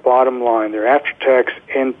down to the bottom line, their after-tax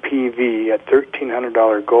NPV at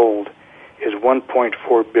 $1,300 gold is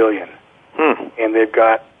 $1.4 billion. And they've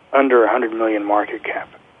got under $100 million market cap.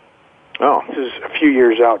 Oh. This is a few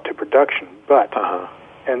years out to production, but,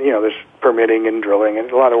 and, there's permitting and drilling,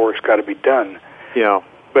 and a lot of work's got to be done. Yeah.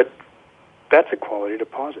 But that's a quality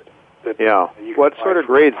deposit. What sort of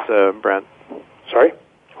grades, Brent? Sorry?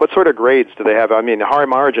 What sort of grades do they have? I mean, high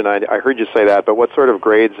margin, I heard you say that, but what sort of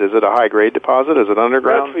grades? Is it a high-grade deposit? Is it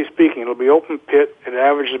underground? Relatively speaking, it'll be open pit. It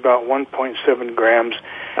averages about 1.7 grams.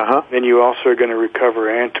 Then you also are going to recover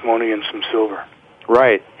antimony and some silver.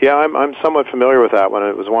 Right. Yeah, I'm somewhat familiar with that one.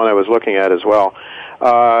 It was one I was looking at as well.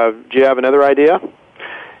 Do you have another idea?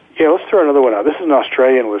 Yeah, let's throw another one out. This is an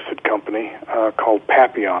Australian-listed company called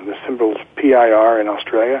Papillon. The symbol's PIR in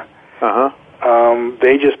Australia.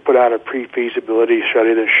 They just put out a pre-feasibility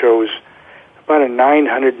study that shows about a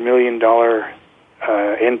 $900 million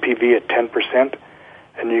NPV at 10%,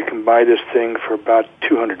 and you can buy this thing for about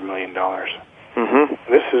 $200 million.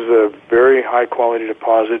 This is a very high-quality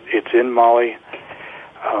deposit. It's in Mali.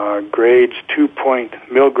 Grades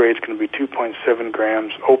mill grade's going to be 2.7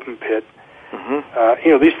 grams, open pit.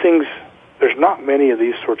 These things, there's not many of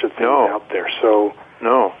these sorts of things out there. So,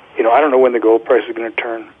 I don't know when the gold price is going to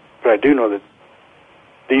turn, but I do know that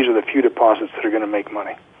these are the few deposits that are going to make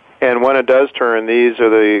money. And when it does turn, these are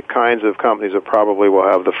the kinds of companies that probably will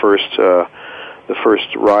have the first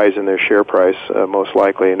rise in their share price, most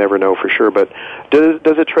likely. You never know for sure. But does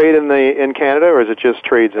it trade in Canada, or is it just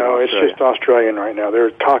trades in Australia? No, it's just Australian right now.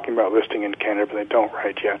 They're talking about listing in Canada, but they don't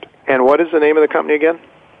right yet. And what is the name of the company again?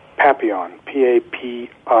 Papillon. Papillon.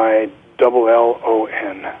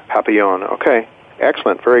 Papillon. Okay,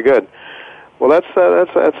 excellent. Very good. Well, that's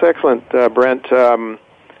excellent, Brent. I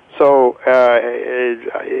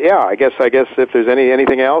guess if there's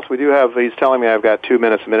anything else, we do have. He's telling me I've got 2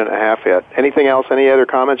 minutes, a minute and a half yet. Anything else? Any other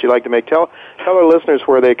comments you'd like to make? Tell our listeners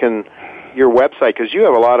where they can. Your website, because you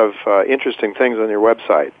have a lot of interesting things on your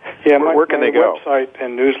website. Yeah, where can they go? My website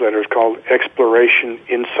and newsletter is called Exploration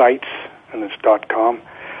Insights, and it's .com.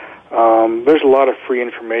 There's a lot of free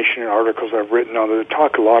information and articles I've written on that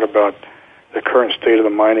talk a lot about the current state of the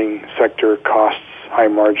mining sector, costs, high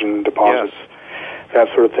margin deposits, that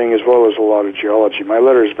sort of thing, as well as a lot of geology. My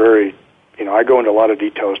letter is very, I go into a lot of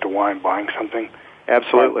detail as to why I'm buying something.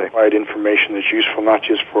 Absolutely. I provide information that's useful not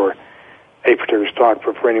just for a particular stock,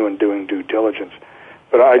 but for anyone doing due diligence.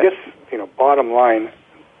 But I guess, bottom line,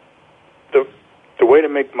 the way to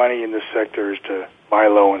make money in this sector is to buy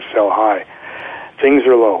low and sell high. Things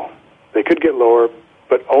are low. They could get lower,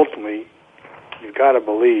 but ultimately, you've got to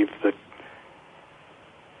believe that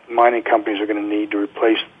mining companies are going to need to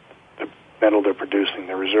replace the metal they're producing,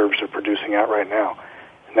 the reserves they're producing out right now,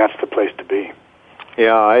 and that's the place to be.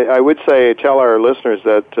 Yeah, I would say, tell our listeners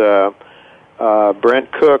that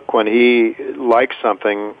Brent Cook, when he likes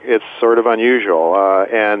something, it's sort of unusual,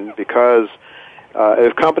 and because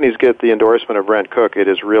if companies get the endorsement of Brent Cook, it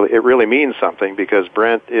really means something, because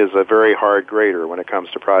Brent is a very hard grader when it comes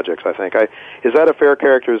to projects, I think. Is that a fair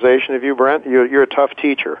characterization of you, Brent? You're a tough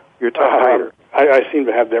teacher. You're a tough grader. I seem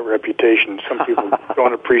to have that reputation. Some people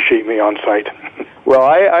don't appreciate me on site. Well,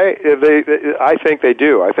 I think they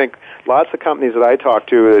do. I think lots of companies that I talk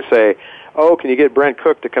to, they say, "Oh, can you get Brent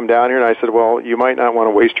Cook to come down here?" And I said, "Well, you might not want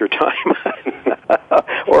to waste your time,"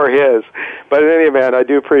 or his. But in any event, I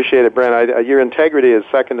do appreciate it, Brent. Your integrity is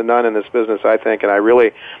second to none in this business, I think, and I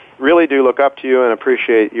really do look up to you and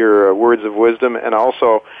appreciate your words of wisdom, and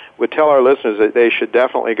also would tell our listeners that they should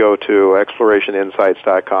definitely go to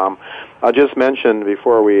explorationinsights.com. I'll just mention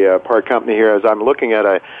before we part company here, as I'm looking at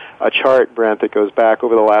a chart, Brent, that goes back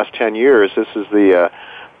over the last 10 years. This is the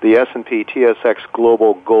S&P TSX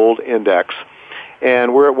Global Gold Index,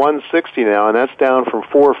 and we're at 160 now, and that's down from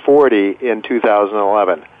 440 in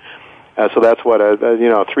 2011. So that's what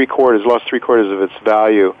lost three quarters of its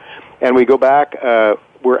value. And we go back,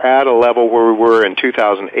 we're at a level where we were in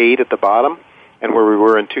 2008 at the bottom, and where we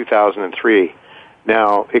were in 2003.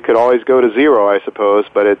 Now, it could always go to zero, I suppose,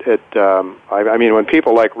 but I mean, when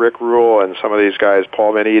people like Rick Rule and some of these guys,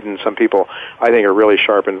 Paul Van Eden, some people I think are really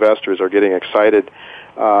sharp investors, are getting excited,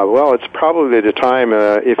 well, it's probably the time,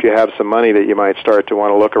 if you have some money, that you might start to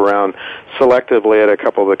want to look around selectively at a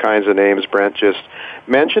couple of the kinds of names Brent just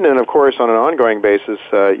mentioned, and of course, on an ongoing basis,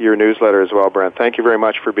 your newsletter as well, Brent. Thank you very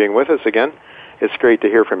much for being with us again. It's great to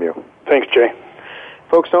hear from you. Thanks, Jay.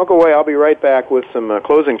 Folks, don't go away. I'll be right back with some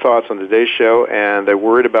closing thoughts on today's show and a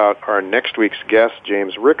word about our next week's guest,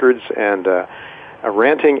 James Rickards, and a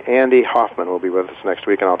ranting Andy Hoffman will be with us next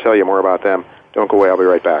week, and I'll tell you more about them. Don't go away. I'll be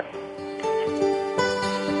right back.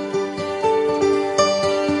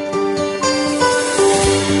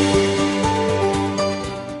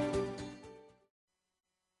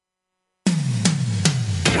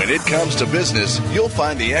 comes to business, you'll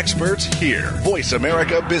find the experts here. Voice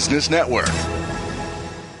America Business Network.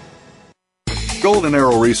 Golden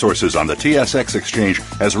Arrow Resources on the TSX Exchange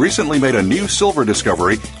has recently made a new silver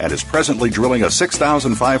discovery and is presently drilling a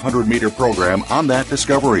 6,500-meter program on that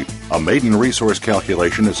discovery. A maiden resource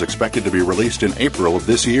calculation is expected to be released in April of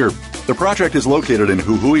this year. The project is located in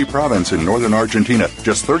Jujuy Province in northern Argentina,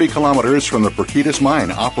 just 30 kilometers from the Pirquitas mine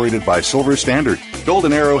operated by Silver Standard.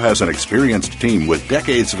 Golden Arrow has an experienced team with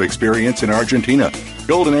decades of experience in Argentina.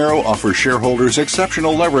 Golden Arrow offers shareholders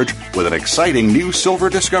exceptional leverage with an exciting new silver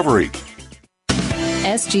discovery.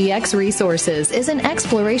 SGX Resources is an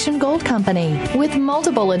exploration gold company with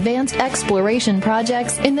multiple advanced exploration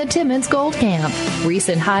projects in the Timmins Gold Camp.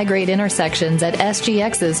 Recent high-grade intersections at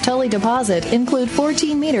SGX's Tully deposit include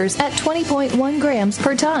 14 meters at 20.1 grams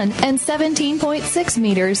per ton and 17.6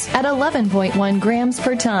 meters at 11.1 grams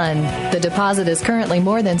per ton. The deposit is currently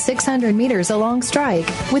more than 600 meters along strike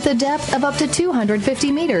with a depth of up to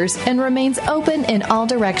 250 meters and remains open in all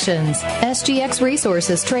directions. SGX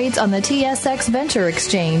Resources trades on the TSX Venture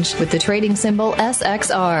Exchange with the trading symbol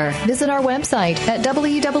SXR. Visit our website at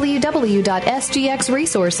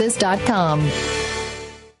www.sgxresources.com.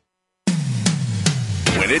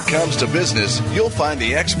 When it comes to business, you'll find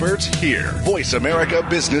the experts here. Voice America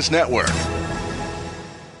Business Network.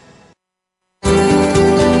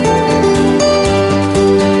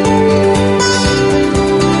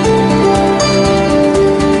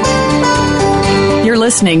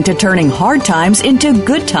 Listening to Turning Hard Times into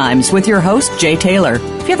Good Times with your host, Jay Taylor.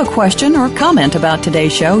 If you have a question or comment about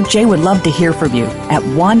today's show, Jay would love to hear from you at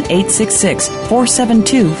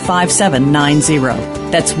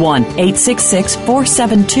 1-866-472-5790. That's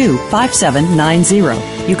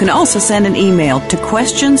 1-866-472-5790. You can also send an email to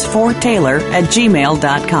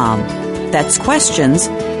questionsfortaylor@gmail.com. That's questions,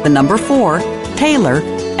 the number 4,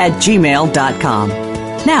 Taylor@gmail.com.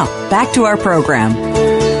 Now, back to our program.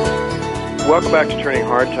 Welcome back to Turning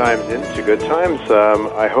Hard Times into Good Times.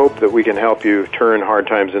 I hope that we can help you turn hard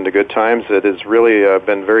times into good times. It has really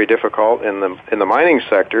been very difficult in the mining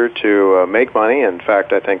sector to make money. In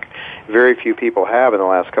fact, I think very few people have in the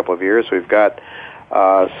last couple of years. We've got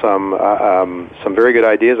some very good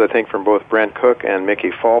ideas, I think, from both Brent Cook and Mickey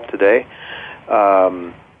Falp today.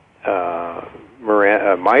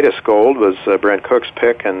 Midas Gold was Brent Cook's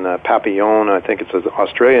pick, and Papillon, I think it's an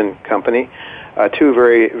Australian company. Two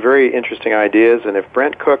very, very interesting ideas. And if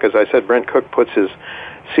Brent Cook, as I said, Brent Cook puts his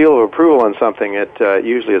seal of approval on something, it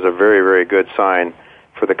usually is a very, very good sign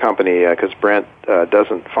for the company because Brent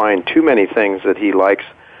doesn't find too many things that he likes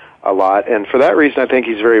a lot. And for that reason, I think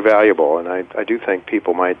he's very valuable. And I do think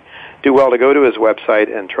people might do well to go to his website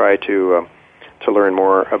and try to learn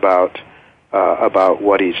more about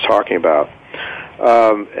what he's talking about.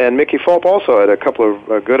 And Mickey Falp also had a couple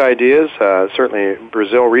of good ideas. Certainly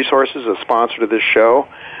Brazil Resources, a sponsor to this show,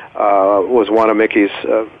 was one of Mickey's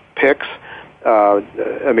picks.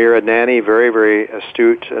 Amir Adnani, very, very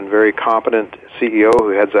astute and very competent CEO who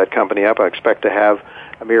heads that company up. I expect to have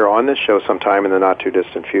Amir on this show sometime in the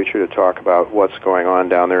not-too-distant future to talk about what's going on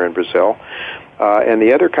down there in Brazil. And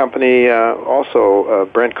the other company also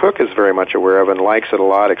Brent Cook is very much aware of and likes it a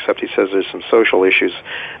lot, except he says there's some social issues.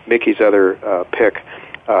 Mickey's other pick,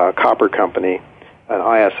 Copper Company, an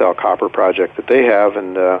ISL copper project that they have,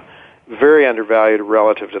 and very undervalued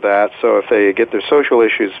relative to that. So if they get their social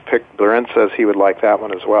issues picked, Brent says he would like that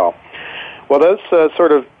one as well. Well, that's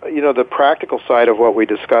sort of, the practical side of what we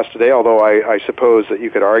discussed today, although I suppose that you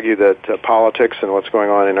could argue that politics and what's going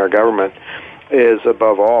on in our government is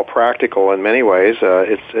above all practical in many ways.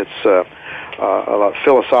 It's a lot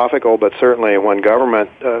philosophical, but certainly when government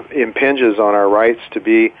impinges on our rights to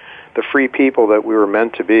be the free people that we were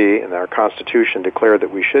meant to be and our Constitution declared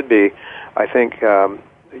that we should be, I think,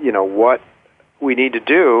 what we need to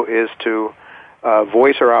do is to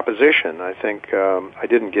voice our opposition. I think I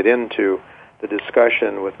didn't get into the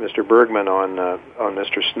discussion with Mr. Bergman on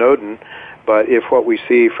Mr. Snowden, but if what we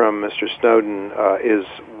see from Mr. Snowden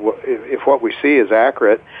if what we see is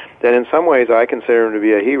accurate, then in some ways I consider him to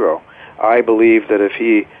be a hero. I believe that if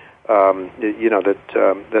he,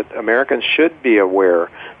 that Americans should be aware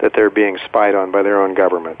that they're being spied on by their own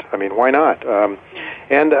government. I mean, why not?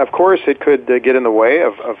 And of course, it could get in the way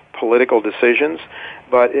of political decisions.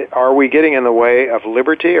 But are we getting in the way of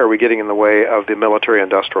liberty? Or are we getting in the way of the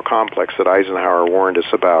military-industrial complex that Eisenhower warned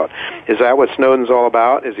us about? Is that what Snowden's all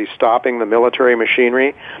about? Is he stopping the military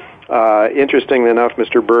machinery? Interestingly enough,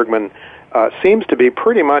 Mr. Bergman seems to be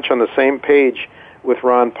pretty much on the same page with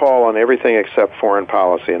Ron Paul on everything except foreign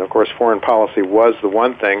policy. And, of course, foreign policy was the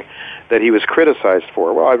one thing that he was criticized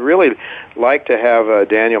for. Well, I'd really like to have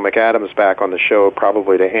Daniel McAdams back on the show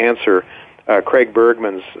probably to answer Craig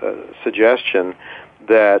Bergman's suggestion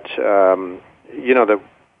that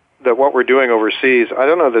that what we're doing overseas, I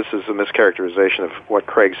don't know if this is a mischaracterization of what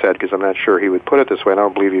Craig said, because I'm not sure he would put it this way. I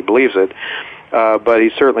don't believe he believes it, but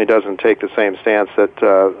he certainly doesn't take the same stance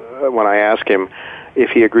that when I ask him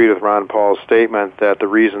if he agreed with Ron Paul's statement that the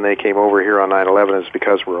reason they came over here on 9/11 is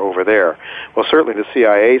because we're over there. Well, certainly the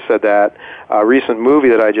CIA said that. A recent movie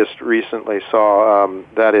that I just recently saw,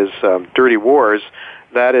 that is Dirty Wars,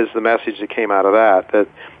 that is the message that came out of that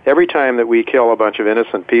every time that we kill a bunch of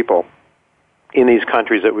innocent people in these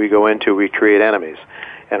countries that we go into, we create enemies.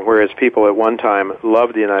 And whereas people at one time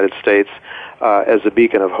loved the United States as a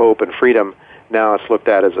beacon of hope and freedom, now it's looked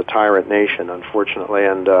at as a tyrant nation, unfortunately.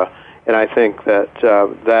 And I think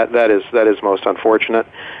that is most unfortunate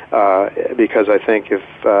because I think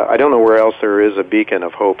I don't know where else there is a beacon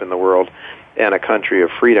of hope in the world and a country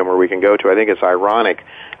of freedom where we can go to. I think it's ironic.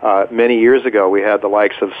 Many years ago, we had the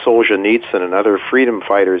likes of Solzhenitsyn and other freedom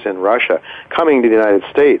fighters in Russia coming to the United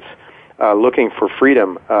States, looking for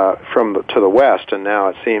freedom to the West, and now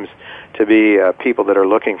it seems to be people that are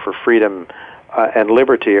looking for freedom and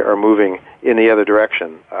liberty are moving in the other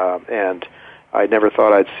direction. And I never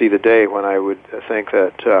thought I'd see the day when I would think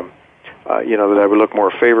that that I would look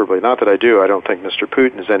more favorably. Not that I do. I don't think Mr.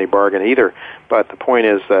 Putin is any bargain either. But the point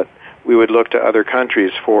is that we would look to other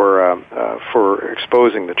countries for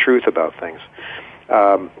exposing the truth about things.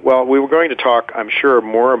 Well, we were going to talk, I'm sure,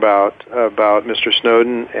 more about Mr.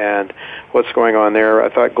 Snowden and what's going on there. I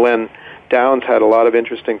thought Glenn Downs had a lot of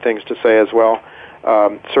interesting things to say as well.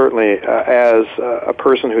 Certainly, as a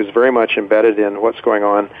person who's very much embedded in what's going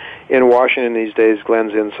on in Washington these days,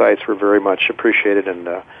 Glenn's insights were very much appreciated and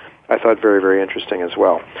I thought very, very interesting as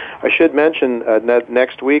well. I should mention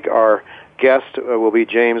next week our guest will be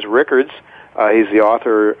James Rickards. He's the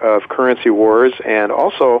author of Currency Wars, and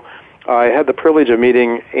also I had the privilege of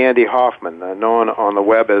meeting Andy Hoffman, known on the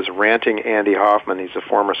web as Ranting Andy Hoffman. He's a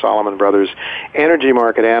former Salomon Brothers energy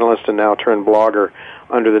market analyst and now turned blogger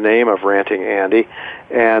under the name of Ranting Andy.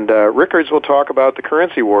 And Rickards will talk about the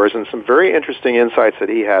currency wars and some very interesting insights that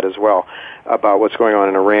he had as well about what's going on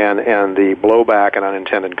in Iran and the blowback and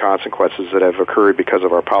unintended consequences that have occurred because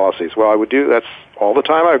of our policies. Well, that's all the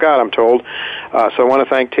time I've got, I'm told. So I want to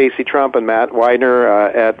thank Tacey Trump and Matt Widener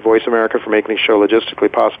at Voice America for making the show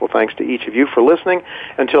logistically possible. Thanks to each of you for listening.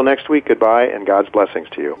 Until next week, goodbye and God's blessings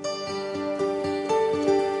to you.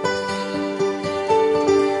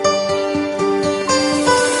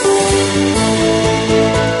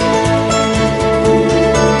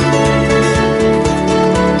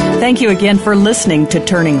 Thank you again for listening to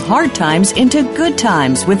Turning Hard Times into Good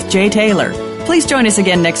Times with Jay Taylor. Please join us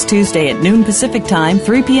again next Tuesday at noon Pacific Time,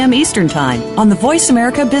 3 p.m. Eastern Time on the Voice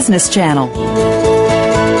America Business Channel.